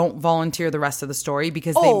going, don't volunteer the rest of the story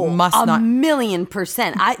because they must not.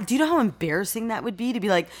 1,000,000%. Do you know how embarrassing that would be to be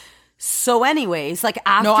like, so anyways, like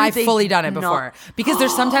after No, I've fully done it before. Because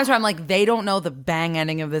there's sometimes where I'm like, they don't know the bang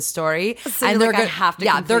ending of this story. So and they're like, I have to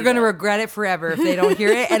they're going to complete it. regret it forever if they don't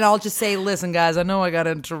hear it. And I'll just say, listen, guys, I know I got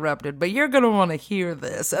interrupted, but you're going to want to hear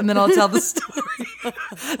this. And then I'll tell the story.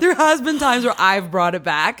 There has been times where I've brought it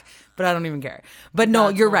back, but I don't even care. But no,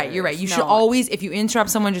 That's you're right. hilarious. You should always, if you interrupt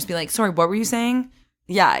someone, just be like, sorry, what were you saying?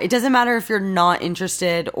 Yeah, it doesn't matter if you're not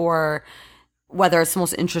interested or whether it's the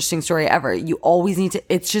most interesting story ever. You always need to,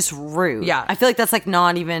 it's just rude. Yeah. I feel like that's like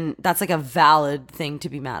that's like a valid thing to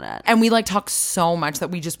be mad at. And we like talk so much that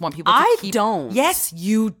we just want people to keep. I don't. Yes,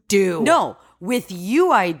 you do. No, with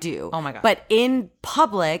you I do. Oh my God. But in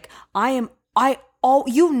public,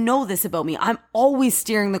 you know this about me. I'm always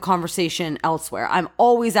steering the conversation elsewhere. I'm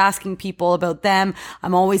always asking people about them.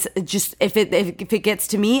 I'm always just, if it gets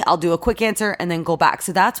to me, I'll do a quick answer and then go back.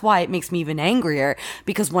 So that's why it makes me even angrier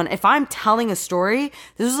because if I'm telling a story,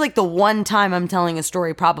 this is like the one time I'm telling a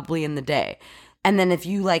story probably in the day. And then if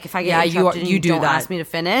I get interrupted and you don't ask me to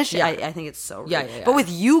finish, I think it's so rude. Yeah. But with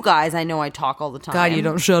you guys, I know I talk all the time. God, you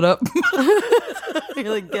don't shut up. You're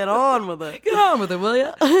like, get on with it. Get on with it, will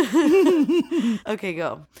you? Okay,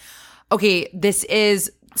 go. Okay, this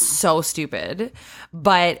is so stupid,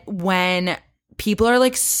 but when people are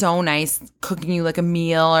like so nice cooking you like a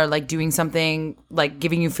meal or like doing something like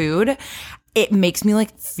giving you food it makes me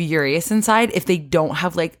like furious inside if they don't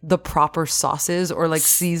have like the proper sauces or like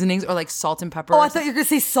seasonings or like salt and pepper. Oh, I thought you were going to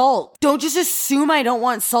say salt. Don't just assume I don't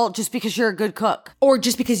want salt just because you're a good cook. Or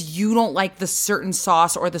just because you don't like the certain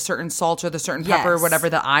sauce or the certain salt or the certain pepper or whatever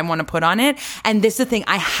that I want to put on it. And this is the thing,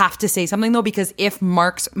 I have to say something though, because if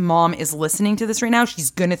Mark's mom is listening to this right now,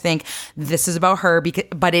 she's going to think this is about her,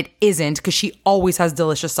 but it isn't, because she always has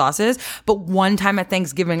delicious sauces. But one time at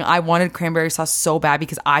Thanksgiving, I wanted cranberry sauce so bad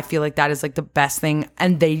because I feel like that is like the best thing,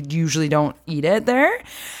 and they usually don't eat it there.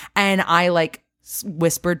 And I like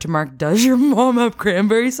whispered to Mark, does your mom have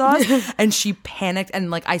cranberry sauce? And she panicked,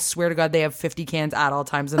 and like I swear to God, they have 50 cans at all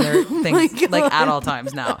times in their things, like at all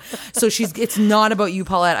times now. So it's not about you,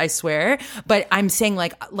 Paulette, I swear. But I'm saying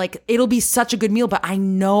like it'll be such a good meal, but I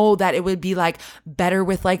know that it would be like better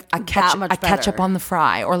with like a ketchup on the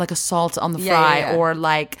fry, or like a salt on the fry, or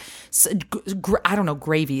like I don't know,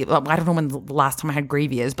 gravy. I don't know when the last time I had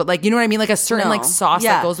gravy is, but like, you know what I mean? Like a certain like sauce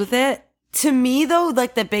that goes with it. To me, though,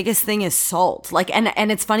 like the biggest thing is salt. Like, and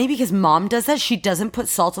it's funny because mom does that. She doesn't put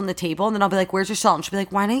salt on the table, and then I'll be like, "Where's your salt?" And she'll be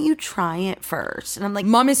like, "Why don't you try it first?" And I'm like,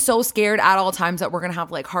 mom is so scared at all times that we're gonna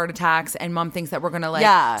have like heart attacks, and mom thinks that we're gonna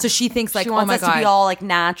like, so she thinks like, she wants oh my us God, to be all like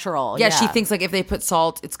natural. Yeah, she thinks like if they put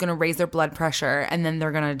salt, it's gonna raise their blood pressure, and then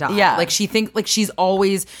they're gonna die. Yeah, like she thinks like she's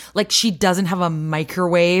always like, she doesn't have a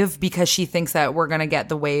microwave because she thinks that we're gonna get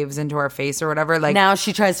the waves into our face or whatever. Like now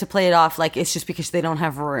she tries to play it off like it's just because they don't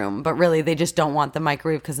have room, but really they just don't want the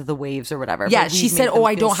microwave because of the waves or whatever. Yeah, she said, "Oh,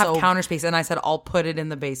 I don't have counter space," and I said, "I'll put it in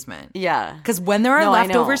the basement." Yeah, because when there are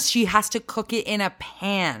leftovers, she has to cook it in a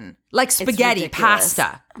pan, like spaghetti,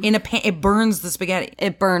 pasta in a pan. It burns the spaghetti.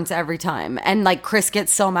 It burns every time, and like Chris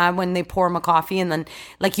gets so mad when they pour him a coffee, and then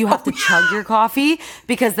like you have to chug your coffee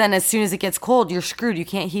because then as soon as it gets cold, you're screwed. You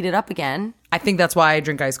can't heat it up again. I think that's why I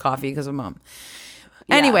drink iced coffee, because of mom.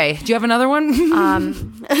 Yeah. Anyway, do you have another one?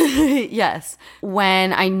 Yes.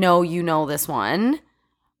 When I know you know this one,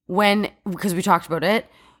 because we talked about it,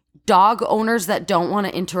 dog owners that don't want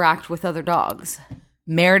to interact with other dogs.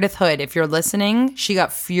 Meredith Hood, if you're listening, she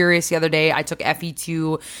got furious the other day. I took Effie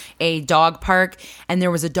to a dog park, and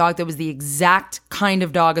there was a dog that was the exact kind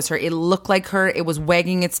of dog as her. It looked like her. It was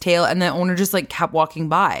wagging its tail, and the owner just like kept walking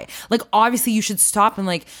by. Like, obviously you should stop and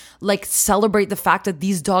like celebrate the fact that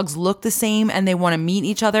these dogs look the same and they want to meet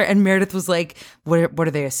each other. And Meredith was like, what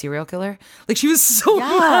are they, a serial killer? Like, she was so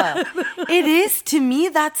mad. It is, to me,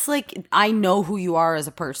 that's like, I know who you are as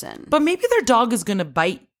a person. But maybe their dog is gonna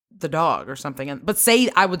bite the dog or something. But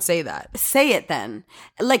I would say that. Say it then.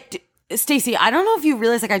 Like, Stacey, I don't know if you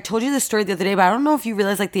realize, like I told you this story the other day, but I don't know if you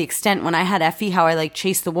realize like the extent when I had Effie, how I like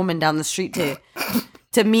chased the woman down the street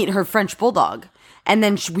to meet her French bulldog. And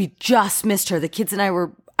then we just missed her. The kids and I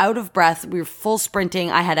were out of breath. We were full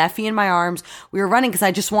sprinting. I had Effie in my arms. We were running because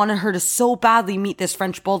I just wanted her to so badly meet this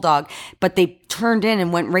French bulldog. But they turned in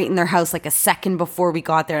and went right in their house like a second before we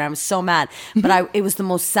got there. And I was so mad. But it was the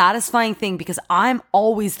most satisfying thing because I'm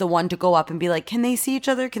always the one to go up and be like, can they see each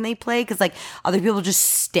other? Can they play? Because like other people just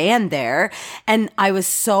stand there. And I was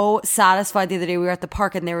so satisfied the other day. We were at the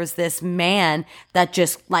park and there was this man that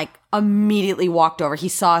just like immediately walked over. He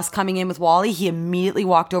saw us coming in with Wally. He immediately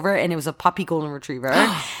walked over, and it was a puppy golden retriever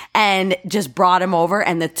and just brought him over.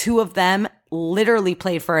 And the two of them literally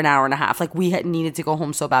played for an hour and a half. Like, we had needed to go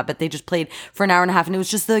home so bad, but they just played for an hour and a half. And it was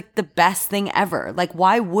just like the best thing ever. Like,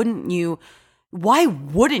 why wouldn't you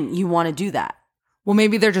want to do that? Well,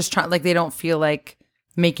 maybe they're just trying, like, they don't feel like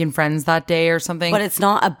making friends that day or something. But it's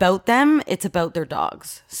not about them. It's about their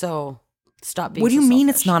dogs. So stop being What do you so mean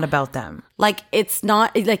selfish. It's not about them? Like, it's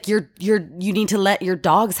not like you need to let your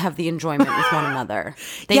dogs have the enjoyment with one another.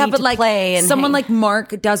 They need to like play and someone hang. like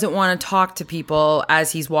Mark doesn't want to talk to people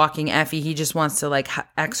as he's walking Effie. He just wants to like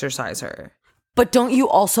exercise her. But don't you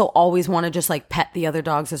also always want to just like pet the other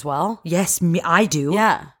dogs as well? Yes, I do.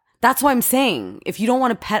 Yeah. That's what I'm saying. If you don't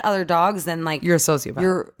want to pet other dogs, then like you're a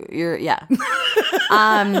sociopath. You're yeah.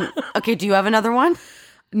 Okay, do you have another one?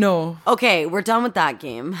 No. Okay, we're done with that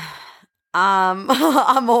game.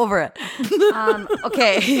 I'm over it.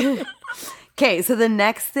 Okay. Okay, so the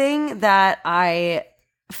next thing that I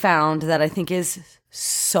found that I think is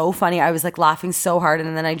so funny, I was like laughing so hard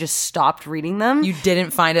and then I just stopped reading them. You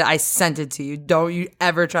didn't find it. I sent it to you. Don't you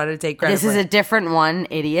ever try to take credit This is a different one,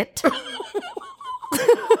 idiot.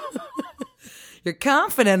 You're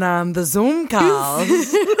confident on the Zoom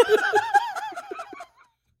calls.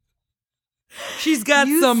 She's got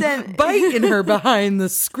some bite in her behind the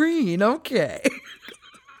screen. Okay.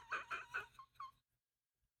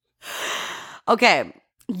 Okay.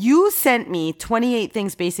 You sent me 28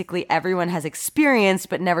 things basically everyone has experienced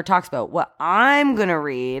but never talks about. What I'm going to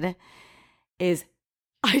read is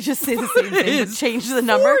I just say the same thing, but change the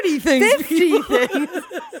number. 40 things. 50 things.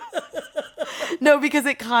 No, because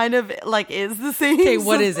it kind of like is the same. Okay,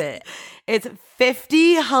 what is it? It's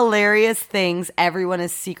 50 hilarious things everyone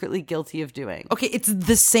is secretly guilty of doing. Okay, it's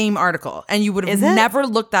the same article, and you would have Is it? never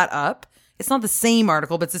looked that up. It's not the same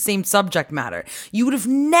article, but it's the same subject matter. You would have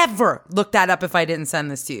never looked that up if I didn't send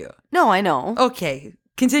this to you. No, I know. Okay,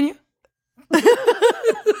 continue.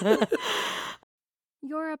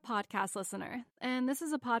 You're a podcast listener, and this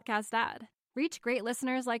is a podcast ad. Reach great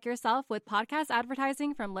listeners like yourself with podcast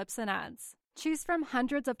advertising from Lips and Ads. Choose from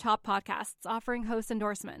hundreds of top podcasts offering host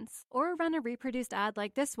endorsements, or run a reproduced ad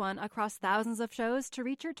like this one across thousands of shows to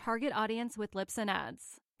reach your target audience with Lips and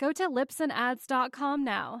Ads. Go to lipsandads.com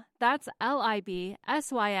now. That's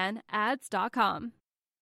LIBSYN ads.com.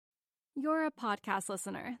 You're a podcast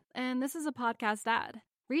listener, and this is a podcast ad.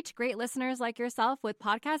 Reach great listeners like yourself with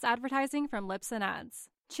podcast advertising from Lips and Ads.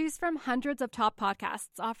 Choose from hundreds of top podcasts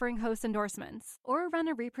offering host endorsements, or run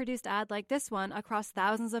a reproduced ad like this one across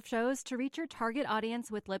thousands of shows to reach your target audience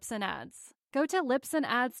with Lips and Ads. Go to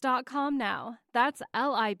lipsandads.com now. That's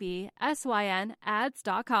LIBSYN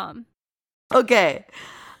ads.com. Okay.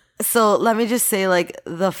 So let me just say like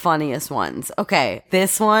the funniest ones. Okay.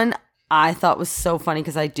 This one I thought was so funny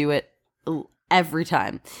because I do it every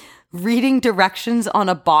time. Reading directions on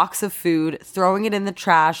a box of food, throwing it in the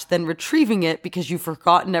trash, then retrieving it because you've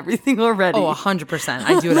forgotten everything already. Oh, 100%.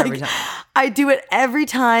 I do it every time. I do it every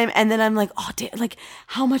time, and then I'm like, oh, like,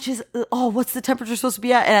 how much is? Oh, what's the temperature supposed to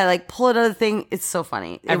be at? And I like pull it out of the thing. It's so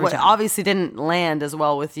funny. Every It time. obviously didn't land as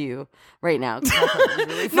well with you right now. 'Cause I thought it was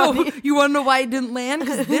really funny. No, you want to know why it didn't land?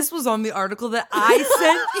 Because this was on the article that I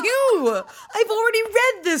sent you. I've already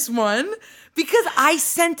read this one because I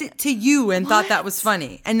sent it to you and thought that was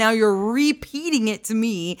funny. And now you're repeating it to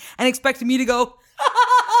me and expecting me to go,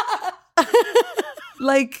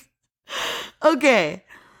 like,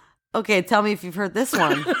 Okay, tell me if you've heard this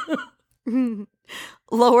one.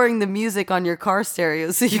 Lowering the music on your car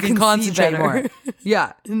stereo so you can concentrate see better. more.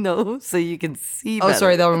 Yeah. No, so you can see Oh, better.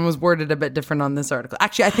 sorry, that one was worded a bit different on this article.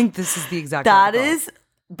 Actually, I think this is the exact That article. is,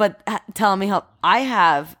 but tell me how. I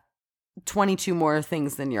have 22 more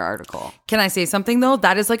things than your article. Can I say something though?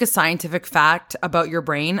 That is like a scientific fact about your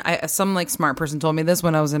brain. Some like smart person told me this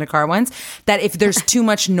when I was in a car once, that if there's too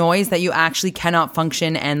much noise that you actually cannot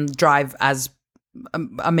function and drive as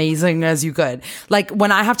amazing as you could. Like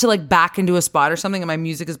when I have to like back into a spot or something and my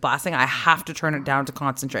music is blasting, I have to turn it down to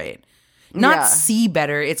concentrate. Not Yeah. see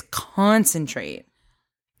better, it's concentrate.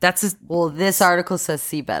 That's just, Well, this article says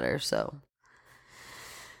see better, so.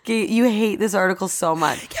 Okay, you hate this article so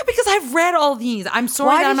much. yeah, because I've read all these. I'm sorry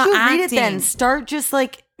Why that I'm did not you acting. read it then? Start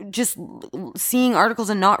just seeing articles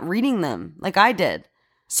and not reading them like I did.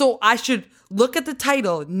 So I should look at the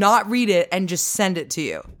title, not read it, and just send it to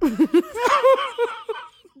you.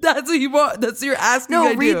 That's what you want. That's what you're asking me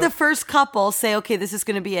No, to read do. the first couple, say, okay, this is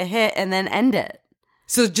going to be a hit, and then end it.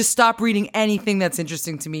 So just stop reading anything that's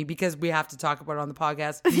interesting to me because we have to talk about it on the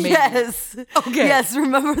podcast. Maybe. Yes. Okay. Yes,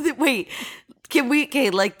 remember that. Wait,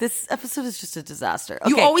 like this episode is just a disaster. Okay.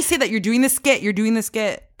 You always say that you're doing the skit. You're doing the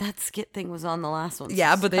skit. That skit thing was on the last one. so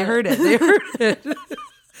Yeah, but they start. heard it. They heard it.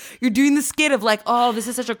 You're doing the skit of like, oh, this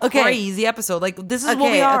is such a crazy episode. Like, this is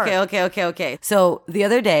what we are. Okay. So the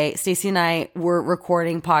other day, Stacey and I were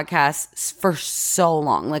recording podcasts for so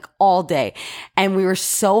long, like all day. And we were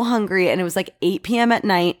so hungry and it was like 8 p.m. at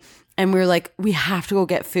night. And we were like, we have to go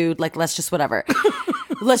get food. Like, let's just whatever.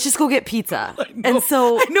 Let's just go get pizza. And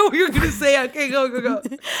so I know what you're going to say. Okay, go.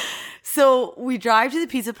 So we drive to the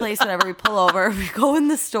pizza place, whatever, we pull over, we go in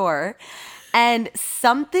the store, and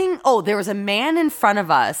there was a man in front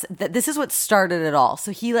of us, that this is what started it all.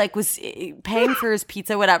 So he like was paying for his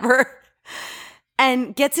pizza, whatever,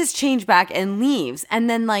 and gets his change back and leaves. And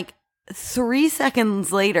then like 3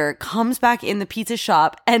 seconds later comes back in the pizza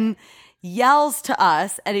shop and yells to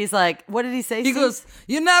us. And he's like, what did he say? He Steve? goes,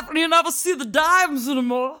 you never see the dimes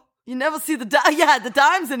anymore. You never see the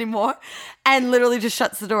dimes anymore, and literally just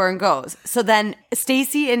shuts the door and goes. So then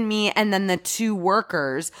Stacey and me and then the two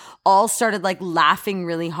workers all started like laughing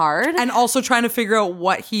really hard. And also trying to figure out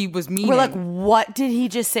what he was meaning. we're like, what did he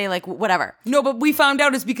just say? Like, whatever. no, but we found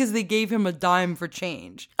out it's because they gave him a dime for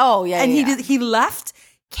change. Oh, yeah. And yeah. he left,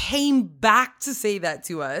 came back to say that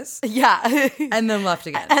to us, Yeah. and then left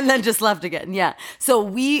again. And then just left again. Yeah. So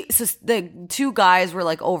the two guys were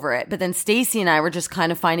like over it, but then Stacey and I were just kind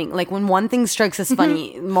of finding like when one thing strikes us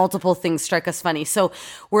funny, multiple things strike us funny. So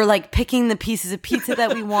we're like picking the pieces of pizza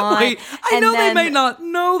that we want. Wait, I and know then- they may not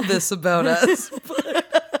know this about us,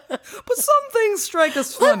 but some things strike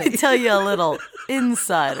us Let funny. me tell you a little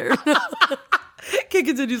insider. Okay,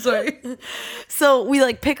 continue, sorry. So we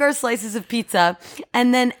like pick our slices of pizza,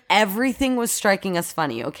 and then everything was striking us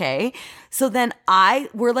funny. Okay. So then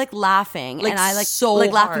we're like laughing, Like, and I like so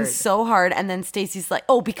like laughing hard. so hard. And then Stacey's like,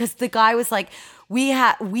 oh, because the guy was like, we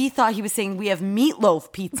thought he was saying we have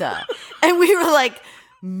meatloaf pizza. And we were like,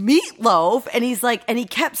 meatloaf? And he's like, and he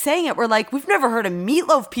kept saying it. We're like, we've never heard of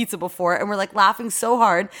meatloaf pizza before. And we're like laughing so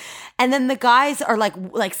hard. And then the guys are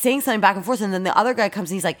like saying something back and forth. And then the other guy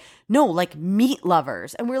comes and he's like, no, like meat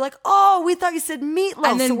lovers. And we're like, oh, we thought you said meatloaf.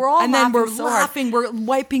 And then, so we're all we're so hard. laughing. We're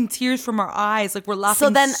wiping tears from our eyes. Like we're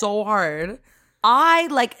laughing so hard. I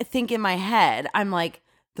like think in my head, I'm like,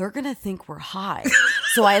 they're gonna think we're high.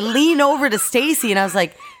 So I lean over to Stacey and I was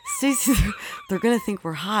like, Stacey, they're gonna think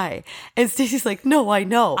we're high. And Stacey's like, no, I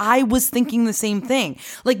know. I was thinking the same thing.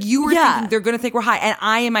 Like you were thinking they're gonna think we're high, and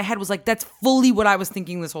I in my head was like, that's fully what I was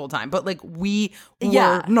thinking this whole time. But like we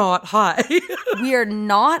were not high. We are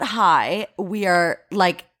not high. We are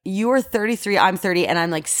like, you are 33, I'm 30, and I'm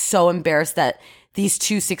like so embarrassed that these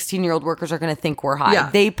two 16-year-old workers are going to think we're high. Yeah.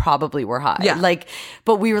 They probably were high. Yeah. Like,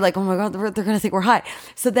 but we were like, oh my God, they're going to think we're high.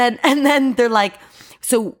 So then, and then they're like,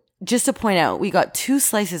 so just to point out, we got 2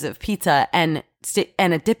 slices of pizza and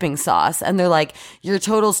a dipping sauce. And they're like, your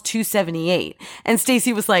total's $278. And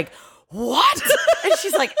Stacey was like, what? And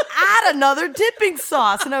she's like, add another dipping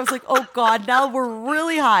sauce. And I was like, oh God, now we're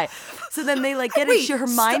really high. So then they like get it. Her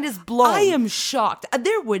mind is blown. I am shocked.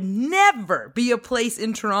 There would never be a place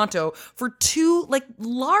in Toronto for 2 like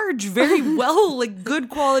large, very well, like good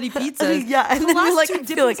quality pizzas. Yeah, and then you're like, I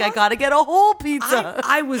feel like I gotta get a whole pizza.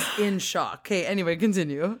 I was in shock. Okay, anyway,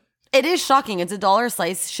 continue. It is shocking. It's $1 a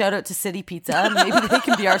slice. Shout out to City Pizza. Maybe they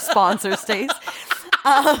can be our sponsor, Stace.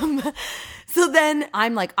 So then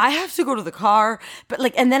I'm like, I have to go to the car. But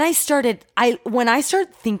like, and then when I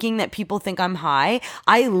start thinking that people think I'm high,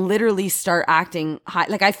 I literally start acting high.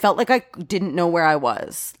 Like I felt like I didn't know where I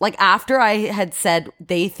was. Like after I had said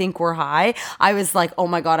they think we're high, I was like, oh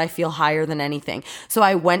my God, I feel higher than anything. So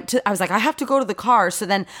I was like, I have to go to the car. So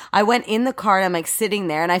then I went in the car and I'm like sitting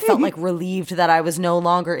there and I felt like relieved that I was no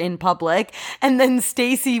longer in public. And then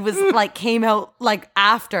Stacey was like, came out like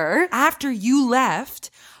after you left,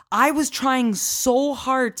 I was trying so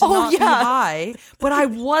hard to not be high, but I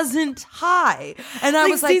wasn't high. And I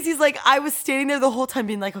was like, Stacey's like, I was standing there the whole time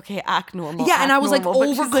being like, okay, act normal. yeah, and I was like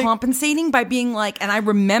normal. overcompensating by being like, and I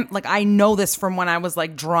remember, like, I know this from when I was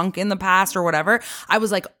like drunk in the past or whatever. I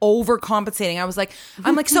was like overcompensating.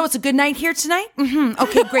 I'm like, so it's a good night here tonight? Mm-hmm.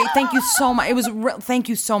 Okay, great. Thank you so much. Thank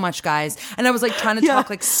you so much, guys. And I was like trying to talk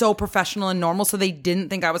like so professional and normal so they didn't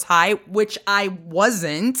think I was high, which I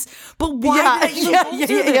wasn't. But why did I even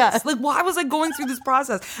do this? Like, why was I going through this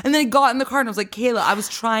process? And then I got in the car and I was like, Kayla, I was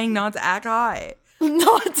trying not to act high.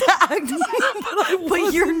 Not to act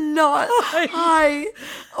but you're not high.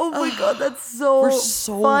 Oh my God, that's so We're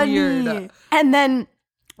so funny. weird. And then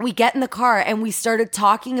we get in the car and we started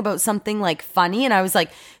talking about something like funny. And I was like,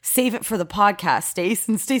 save it for the podcast, Stace.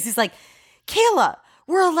 And Stacey's like, Kayla,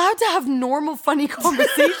 we're allowed to have normal, funny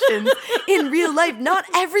conversations in real life. Not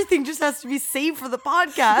everything just has to be saved for the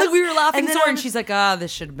podcast. Like we were laughing then so hard, and she's like,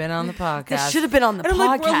 this should have been on the podcast. This should have been on the and podcast. I'm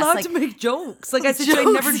like, we're allowed to make jokes. Like I said, should I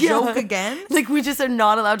never joke again? Like we just are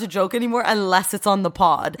not allowed to joke anymore unless it's on the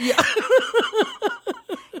pod. Yeah.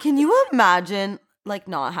 Can you imagine like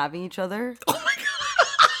not having each other? Oh my God.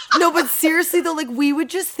 No, but seriously though, like we would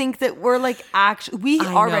just think that we're like we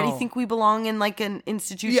already think we belong in like an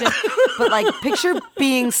institution, but like picture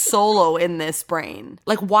being solo in this brain.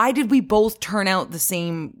 Like, why did we both turn out the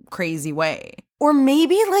same crazy way? Or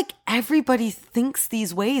maybe like everybody thinks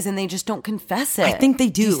these ways and they just don't confess it. I think they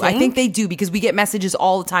do. You I think they do because we get messages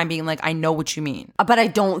all the time being like, I know what you mean. But I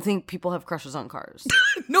don't think people have crushes on cars.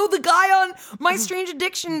 No, the guy on My Strange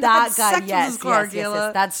Addiction that had guy, sex yes, with his car,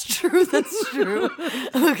 yes. That's true. That's true.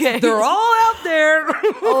 Okay. They're all out there.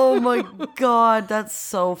 Oh my God, that's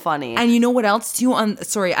so funny. And you know what else too?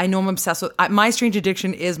 Sorry, I know I'm obsessed with My Strange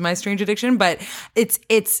Addiction is My Strange Addiction, but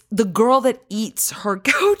it's the girl that eats her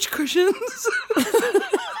couch cushions.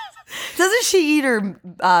 Doesn't she eat her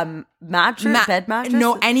mattress, bed mattress?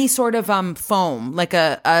 No, any sort of foam, like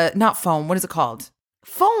a not foam. What is it called?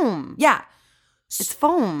 Foam. Yeah, it's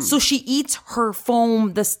foam. So she eats her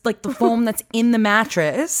foam, the foam that's in the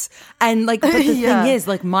mattress, and like. But the thing is,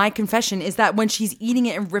 like, my confession is that when she's eating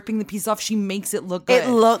it and ripping the piece off, she makes it look good. It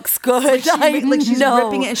looks good. Like she's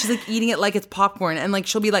ripping it and she's like eating it like it's popcorn, and like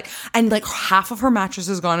she'll be like, and like half of her mattress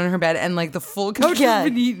is gone in her bed, and like the full couch has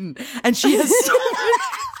been eaten, and she has so much.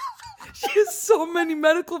 She has so many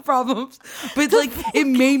medical problems, but like it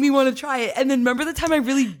made me want to try it. And then remember the time I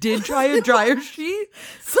really did try a dryer sheet?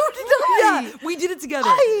 So did I. Yeah, we did it together.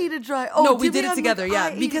 I ate a dry. Oh, No, we did did it I'm together. like, Yeah, I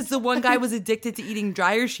ate because the one guy was addicted to eating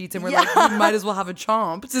dryer sheets, and we're Yeah. like, we might as well have a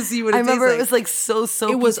chomp to see what it I remember tastes it was like so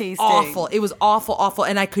soapy It was tasting. awful. It was awful,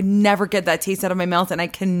 and I could never get that taste out of my mouth. And I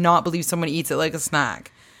cannot believe someone eats it like a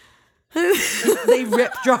snack. They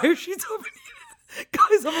rip dryer sheets open.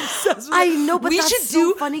 Guys, I'm obsessed with I it. know, but we that's should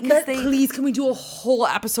so do, funny 'cause they- Please, can we do a whole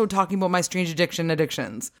episode talking about my strange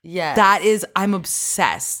addictions? Yes. That is, I'm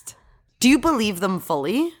obsessed. Do you believe them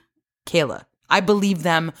fully? Kayla, I believe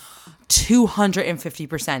them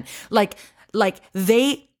 250%. Like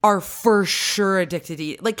they are for sure addicted to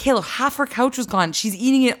eat. Like Kayla, half her couch was gone. She's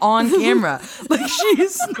eating it on camera. Like she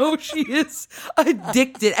is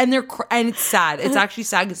addicted, and and it's sad. It's actually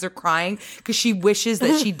sad because they're crying because she wishes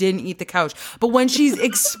that she didn't eat the couch. But when she's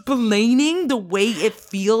explaining the way it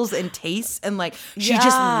feels and tastes, and like she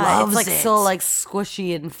just loves it's like it. so like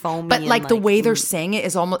squishy and foamy. But and, like the way they're saying it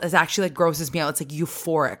is actually like grosses me out. It's like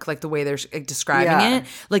euphoric, like the way they're describing Yeah. it.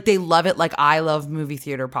 Like they love it like I love movie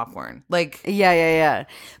theater popcorn. Like Yeah.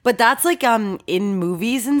 But that's like in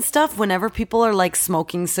movies and stuff, whenever people are like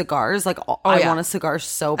smoking cigars, like I yeah. want a cigar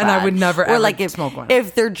so bad. And I would never, or ever like if, smoke one.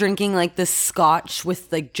 If they're drinking like the scotch with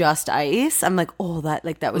like just ice, I'm like, oh, that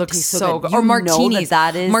would looks taste so good. good. Or You know martinis.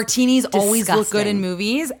 that is martinis always look good in disgusting.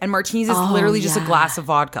 movies, and martinis is literally just a yeah. glass of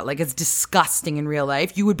vodka. Like it's disgusting in real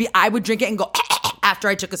life. I would drink it and go after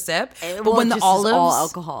I took a sip. But well, when it the just is olives, all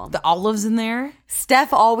alcohol. the olives in there.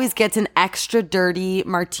 Steph always gets an extra dirty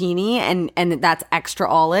martini and that's extra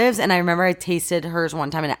olives. And I remember I tasted hers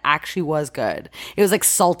one time and it actually was good. It was like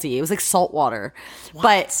salty. It was like salt water.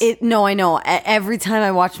 But I know. Every time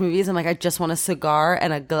I watch movies, I'm like, I just want a cigar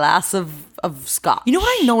and a glass of scotch. You know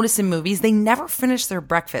what I notice in movies? They never finish their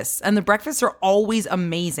breakfasts, and the breakfasts are always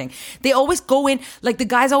amazing. They always go in, like the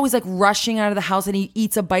guy's always like rushing out of the house and he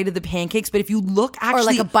eats a bite of the pancakes. But if you look actually. Or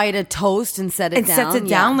like a bite of toast and set it down. Sets it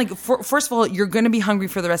down. Yeah. Like, first of all, you're going to be hungry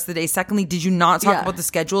for the rest of the day. Secondly, did you not talk Yeah. about the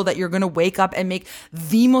schedule that you're going to wake up and make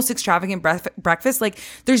the most extravagant breakfast? Like,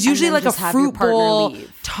 there's usually then like a just have your fruit partner bowl,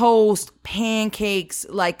 leave. toast, pancakes,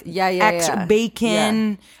 like Yeah, extra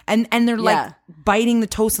bacon, and they're like Yeah. biting the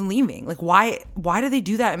toast and leaving. Like, why do they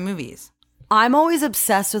do that in movies? I'm always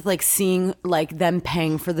obsessed with like seeing like them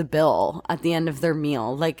paying for the bill at the end of their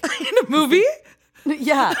meal. Like In a movie?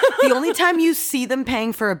 yeah, the only time you see them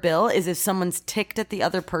paying for a bill is if someone's ticked at the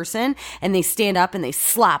other person and they stand up and they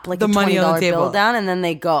slap like The a money on the $20 table. bill down and then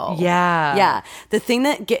they go. Yeah. Yeah. The thing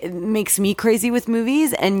that makes me crazy with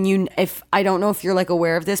movies, and if I don't know if you're like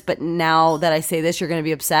aware of this, but now that I say this, you're going to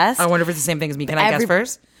be obsessed. I wonder if it's the same thing as me. Can I guess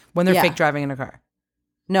first? When they're Yeah. fake driving in a car.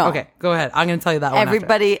 No. Okay, go ahead. I'm going to tell you that one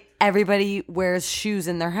after. Everybody wears shoes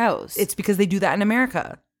in their house. It's because they do that in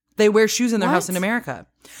America. They wear shoes in their house in America.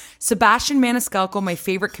 Sebastian Maniscalco, my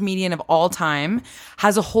favorite comedian of all time,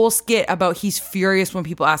 has a whole skit about he's furious when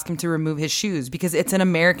people ask him to remove his shoes because it's an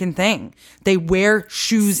American thing. They wear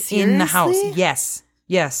shoes in the house. Seriously?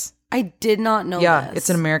 Yes. I did not know Yeah, this. it's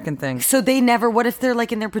an American thing. So they never, what if they're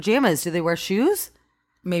like in their pajamas? Do they wear shoes?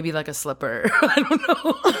 Maybe like a slipper. I don't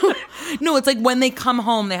know. No, it's like when they come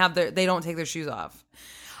home, they don't take their shoes off.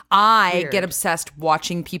 I get obsessed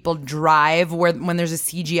watching people drive when there's a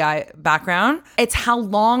CGI background. It's how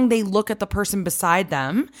long they look at the person beside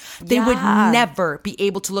them. They would never be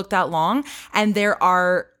able to look that long. And there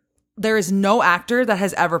is no actor that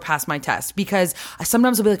has ever passed my test because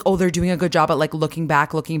sometimes I'll be like, oh, they're doing a good job at like looking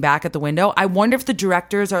back at the window. I wonder if the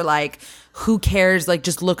directors are like, who cares? Like,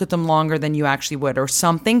 just look at them longer than you actually would or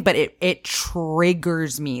something. But it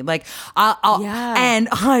triggers me. Like, and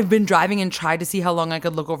I've been driving and tried to see how long I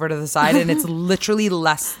could look over to the side, and it's literally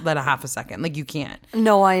less than a half a second. Like, you can't.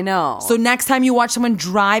 No, I know. So next time you watch someone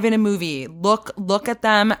drive in a movie, look at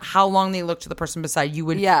them, how long they look to the person beside you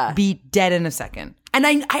would be dead in a second. And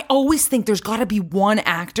I always think there's got to be one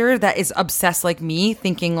actor that is obsessed like me,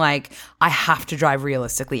 thinking like, I have to drive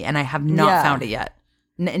realistically, and I have not found it yet.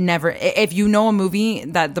 Never. If you know a movie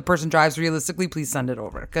that the person drives realistically, please send it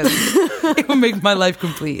over because it would make my life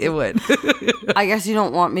complete. It would. I guess you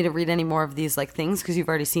don't want me to read any more of these like things because you've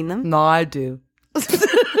already seen them. No, I do.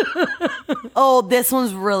 Oh, this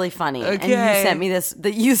one's really funny. Okay. And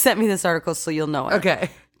you sent me this article, so you'll know it. Okay.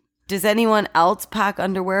 Does anyone else pack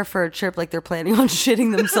underwear for a trip like they're planning on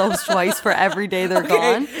shitting themselves twice for every day they're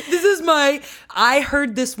gone? This is I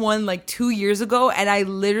heard this one like 2 years ago and I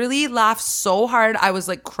literally laughed so hard. I was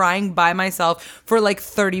like crying by myself for like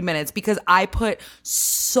 30 minutes because I put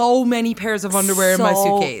so many pairs of underwear in my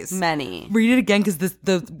suitcase. Many. Read it again because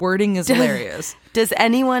the wording is hilarious. Does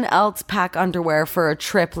anyone else pack underwear for a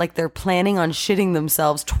trip like they're planning on shitting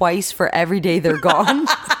themselves twice for every day they're gone?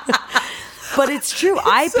 But it's true.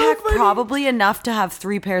 I pack probably enough to have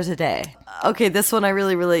 3 pairs a day. Okay, this one I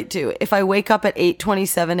really relate to. If I wake up at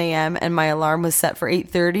 8:27 a.m. and my alarm was set for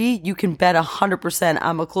 8:30, you can bet 100%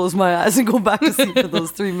 I'm going to close my eyes and go back to sleep for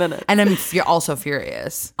those 3 minutes. And I'm also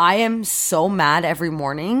furious. I am so mad every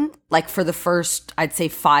morning, like for the first, I'd say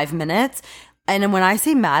 5 minutes. And then when I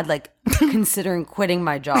say mad, like considering quitting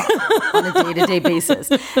my job on a day-to-day basis.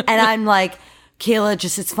 And I'm like, Kayla,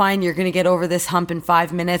 just it's fine. You're going to get over this hump in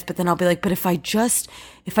 5 minutes. But then I'll be like, but if I just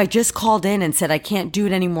called in and said I can't do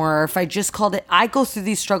it anymore, or if I just called it, I go through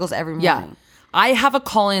these struggles every morning. Yeah. I have a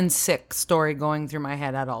call-in sick story going through my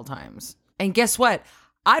head at all times. And guess what?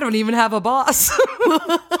 I don't even have a boss.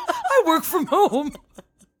 I work from home.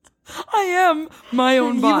 I am my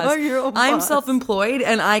own boss. You are your own I'm boss. self-employed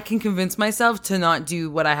and I can convince myself to not do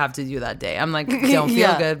what I have to do that day. I'm like, don't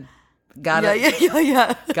feel good.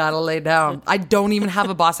 Yeah. Gotta lay down. I don't even have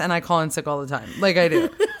a boss and I call in sick all the time. Like I do.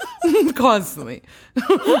 Constantly.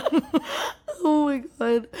 Oh my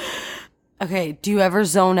God. Okay, do you ever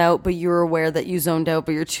zone out, but you're aware that you zoned out,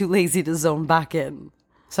 but you're too lazy to zone back in?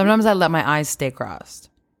 Sometimes I let my eyes stay crossed.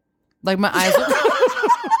 Like my eyes.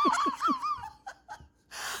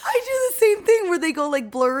 I do the same thing where they go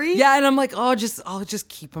like blurry. Yeah, and I'm like, I'll just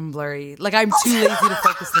keep them blurry. Like I'm too lazy to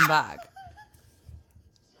focus them back.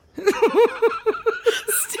 Stacey.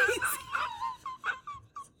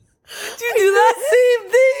 Do you do that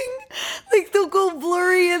same thing? Like they'll go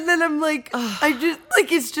blurry and then I'm like, I just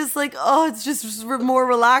like it's just like, oh, it's just more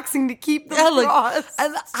relaxing to keep them crossed.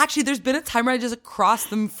 And actually, there's been a time where I just crossed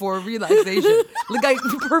them for relaxation. Like I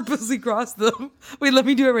purposely crossed them. Wait, let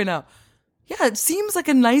me do it right now. Yeah, it seems like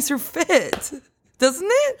a nicer fit, doesn't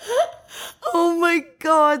it? Oh my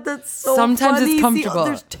God, that's so Sometimes funny. it's comfortable. See,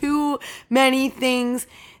 there's too many things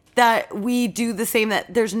that we do the same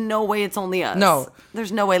that there's no way it's only us. No.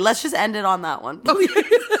 There's no way. Let's just end it on that one.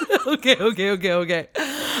 Okay.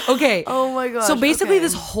 Okay. Oh my gosh. So basically, okay.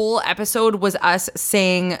 this whole episode was us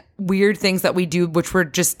saying weird things that we do, which were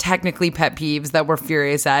just technically pet peeves that we're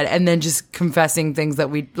furious at, and then just confessing things that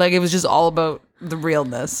we like. It was just all about the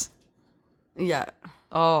realness. Yeah.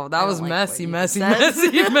 Oh, that was like messy. what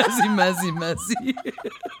you Messy.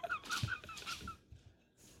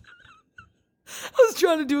 I was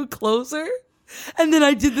trying to do it closer. And then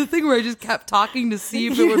I did the thing where I just kept talking to see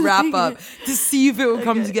if it would wrap up, to see if it would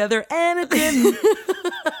come together, and it didn't.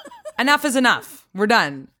 Enough is enough. We're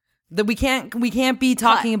done. That we can't be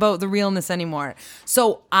talking about the realness anymore.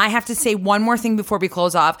 So I have to say one more thing before we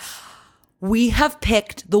close off. We have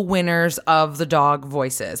picked the winners of the dog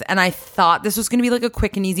voices. And I thought this was going to be like a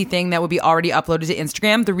quick and easy thing that would be already uploaded to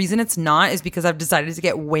Instagram. The reason it's not is because I've decided to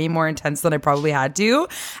get way more intense than I probably had to.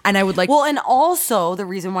 And I would like... Well, and also the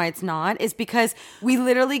reason why it's not is because we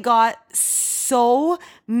literally got so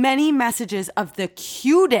many messages of the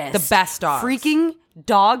cutest... The best dogs. Freaking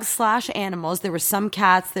dogs/animals. There were some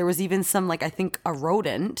cats. There was even some, like, I think a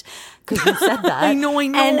rodent. Because we said that. I know.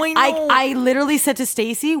 And I literally said to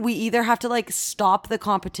Stacey, we either have to like stop the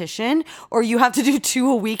competition or you have to do 2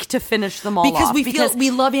 a week to finish them all because off.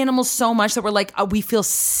 we love animals so much that we're like, we feel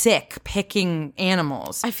sick picking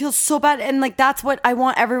animals. I feel so bad. And like, that's what I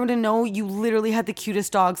want everyone to know. You literally had the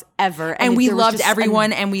cutest dogs ever. And we there was loved just-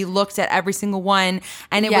 everyone and we looked at every single one.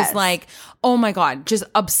 And it Yes. was like, oh my God, just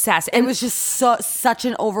obsessed. It was just such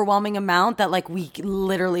an overwhelming amount that like we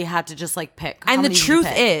literally had to just like pick. How and the many did you truth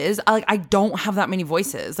pick? is, I don't have that many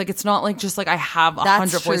voices. Like, it's not like just like I have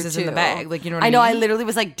 100 voices in the bag. Like, you know what I mean? know. I literally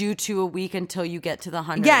was like, do 2 a week until you get to the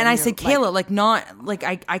 100. Yeah, and I you're said, Kayla, like not like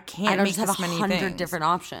I can't I don't make just have this many 100 things. different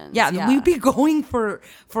options. Yeah, we'd be going for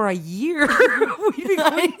a year. We'd be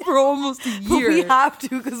going for almost a year. But we have to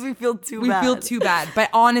because we feel too bad. We feel too bad. But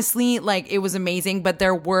honestly, like, it was amazing. But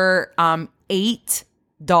there were 8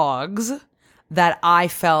 dogs that I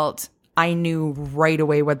felt I knew right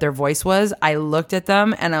away what their voice was. I looked at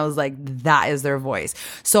them and I was like, that is their voice.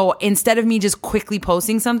 So instead of me just quickly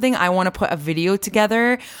posting something, I want to put a video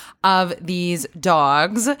together of these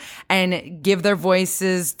dogs and give their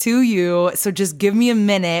voices to you. So just give me a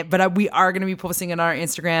minute, but we are going to be posting it on our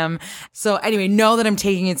Instagram. So anyway, know that I'm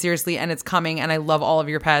taking it seriously and it's coming, and I love all of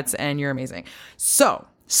your pets and you're amazing. So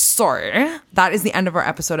sorry, that is the end of our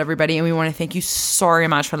episode, everybody, and we want to thank you so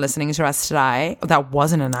much for listening to us today. That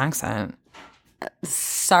wasn't an accent.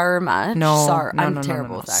 Sarma. I'm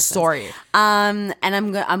terrible with accents. Sorry. And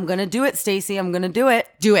I'm gonna do it, Stacey. I'm gonna do it.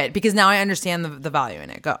 Do it, because now I understand the value in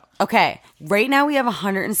it. Go. Okay. Right now we have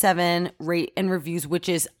 107 rate and reviews, which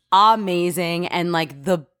is amazing and like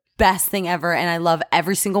the best thing ever. And I love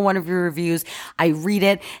every single one of your reviews. I read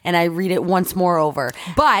it and I read it once more over.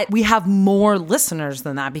 But we have more listeners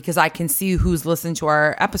than that because I can see who's listened to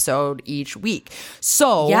our episode each week.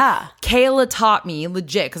 So yeah, Kayla taught me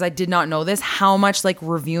legit, because I did not know this, how much like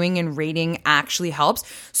reviewing and rating actually helps.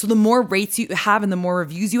 So the more rates you have and the more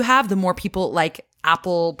reviews you have, the more people like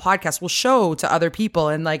Apple Podcasts will show to other people.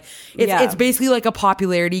 And like it's basically like a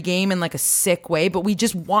popularity game in like a sick way, but we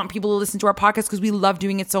just want people to listen to our podcast because we love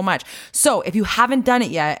doing it so much. So if you haven't done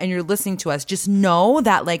it yet and you're listening to us, just know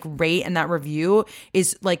that like rate and that review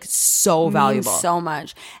is like so valuable. Means so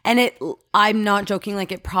much. And I'm not joking,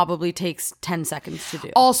 like it probably takes 10 seconds to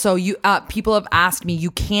do. Also, people have asked me,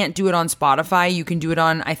 you can't do it on Spotify. You can do it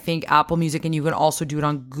on, I think, Apple Music, and you can also do it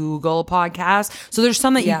on Google Podcasts. So there's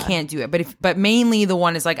some that you can't do it, but mainly the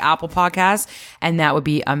one is like Apple Podcasts, and that would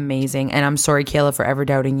be amazing. And I'm sorry, Kayla, for ever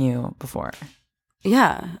doubting you before.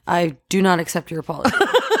 Yeah, I do not accept your apology.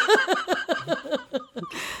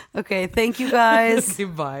 Okay, thank you guys.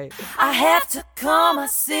 Goodbye. I have to call my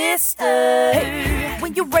sister. Hey,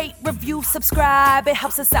 when you rate, review, subscribe, it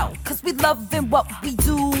helps us out, cause we loving what we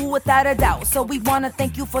do without a doubt. So we wanna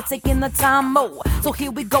thank you for taking the time, mo. So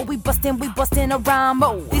here we go, we bustin' a rhyme,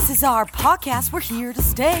 mo. This is our podcast, we're here to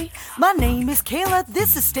stay. My name is Kayla,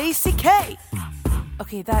 this is Stacey K.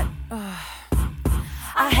 Okay, that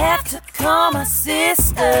I have to call my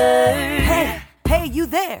sister. Hey, you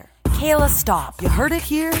there? Kayla, stop. You heard it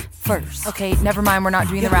here first. Okay, never mind. We're not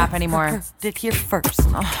doing the rap anymore. Heard it here first.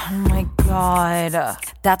 Oh my God.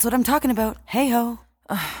 That's what I'm talking about. Hey ho.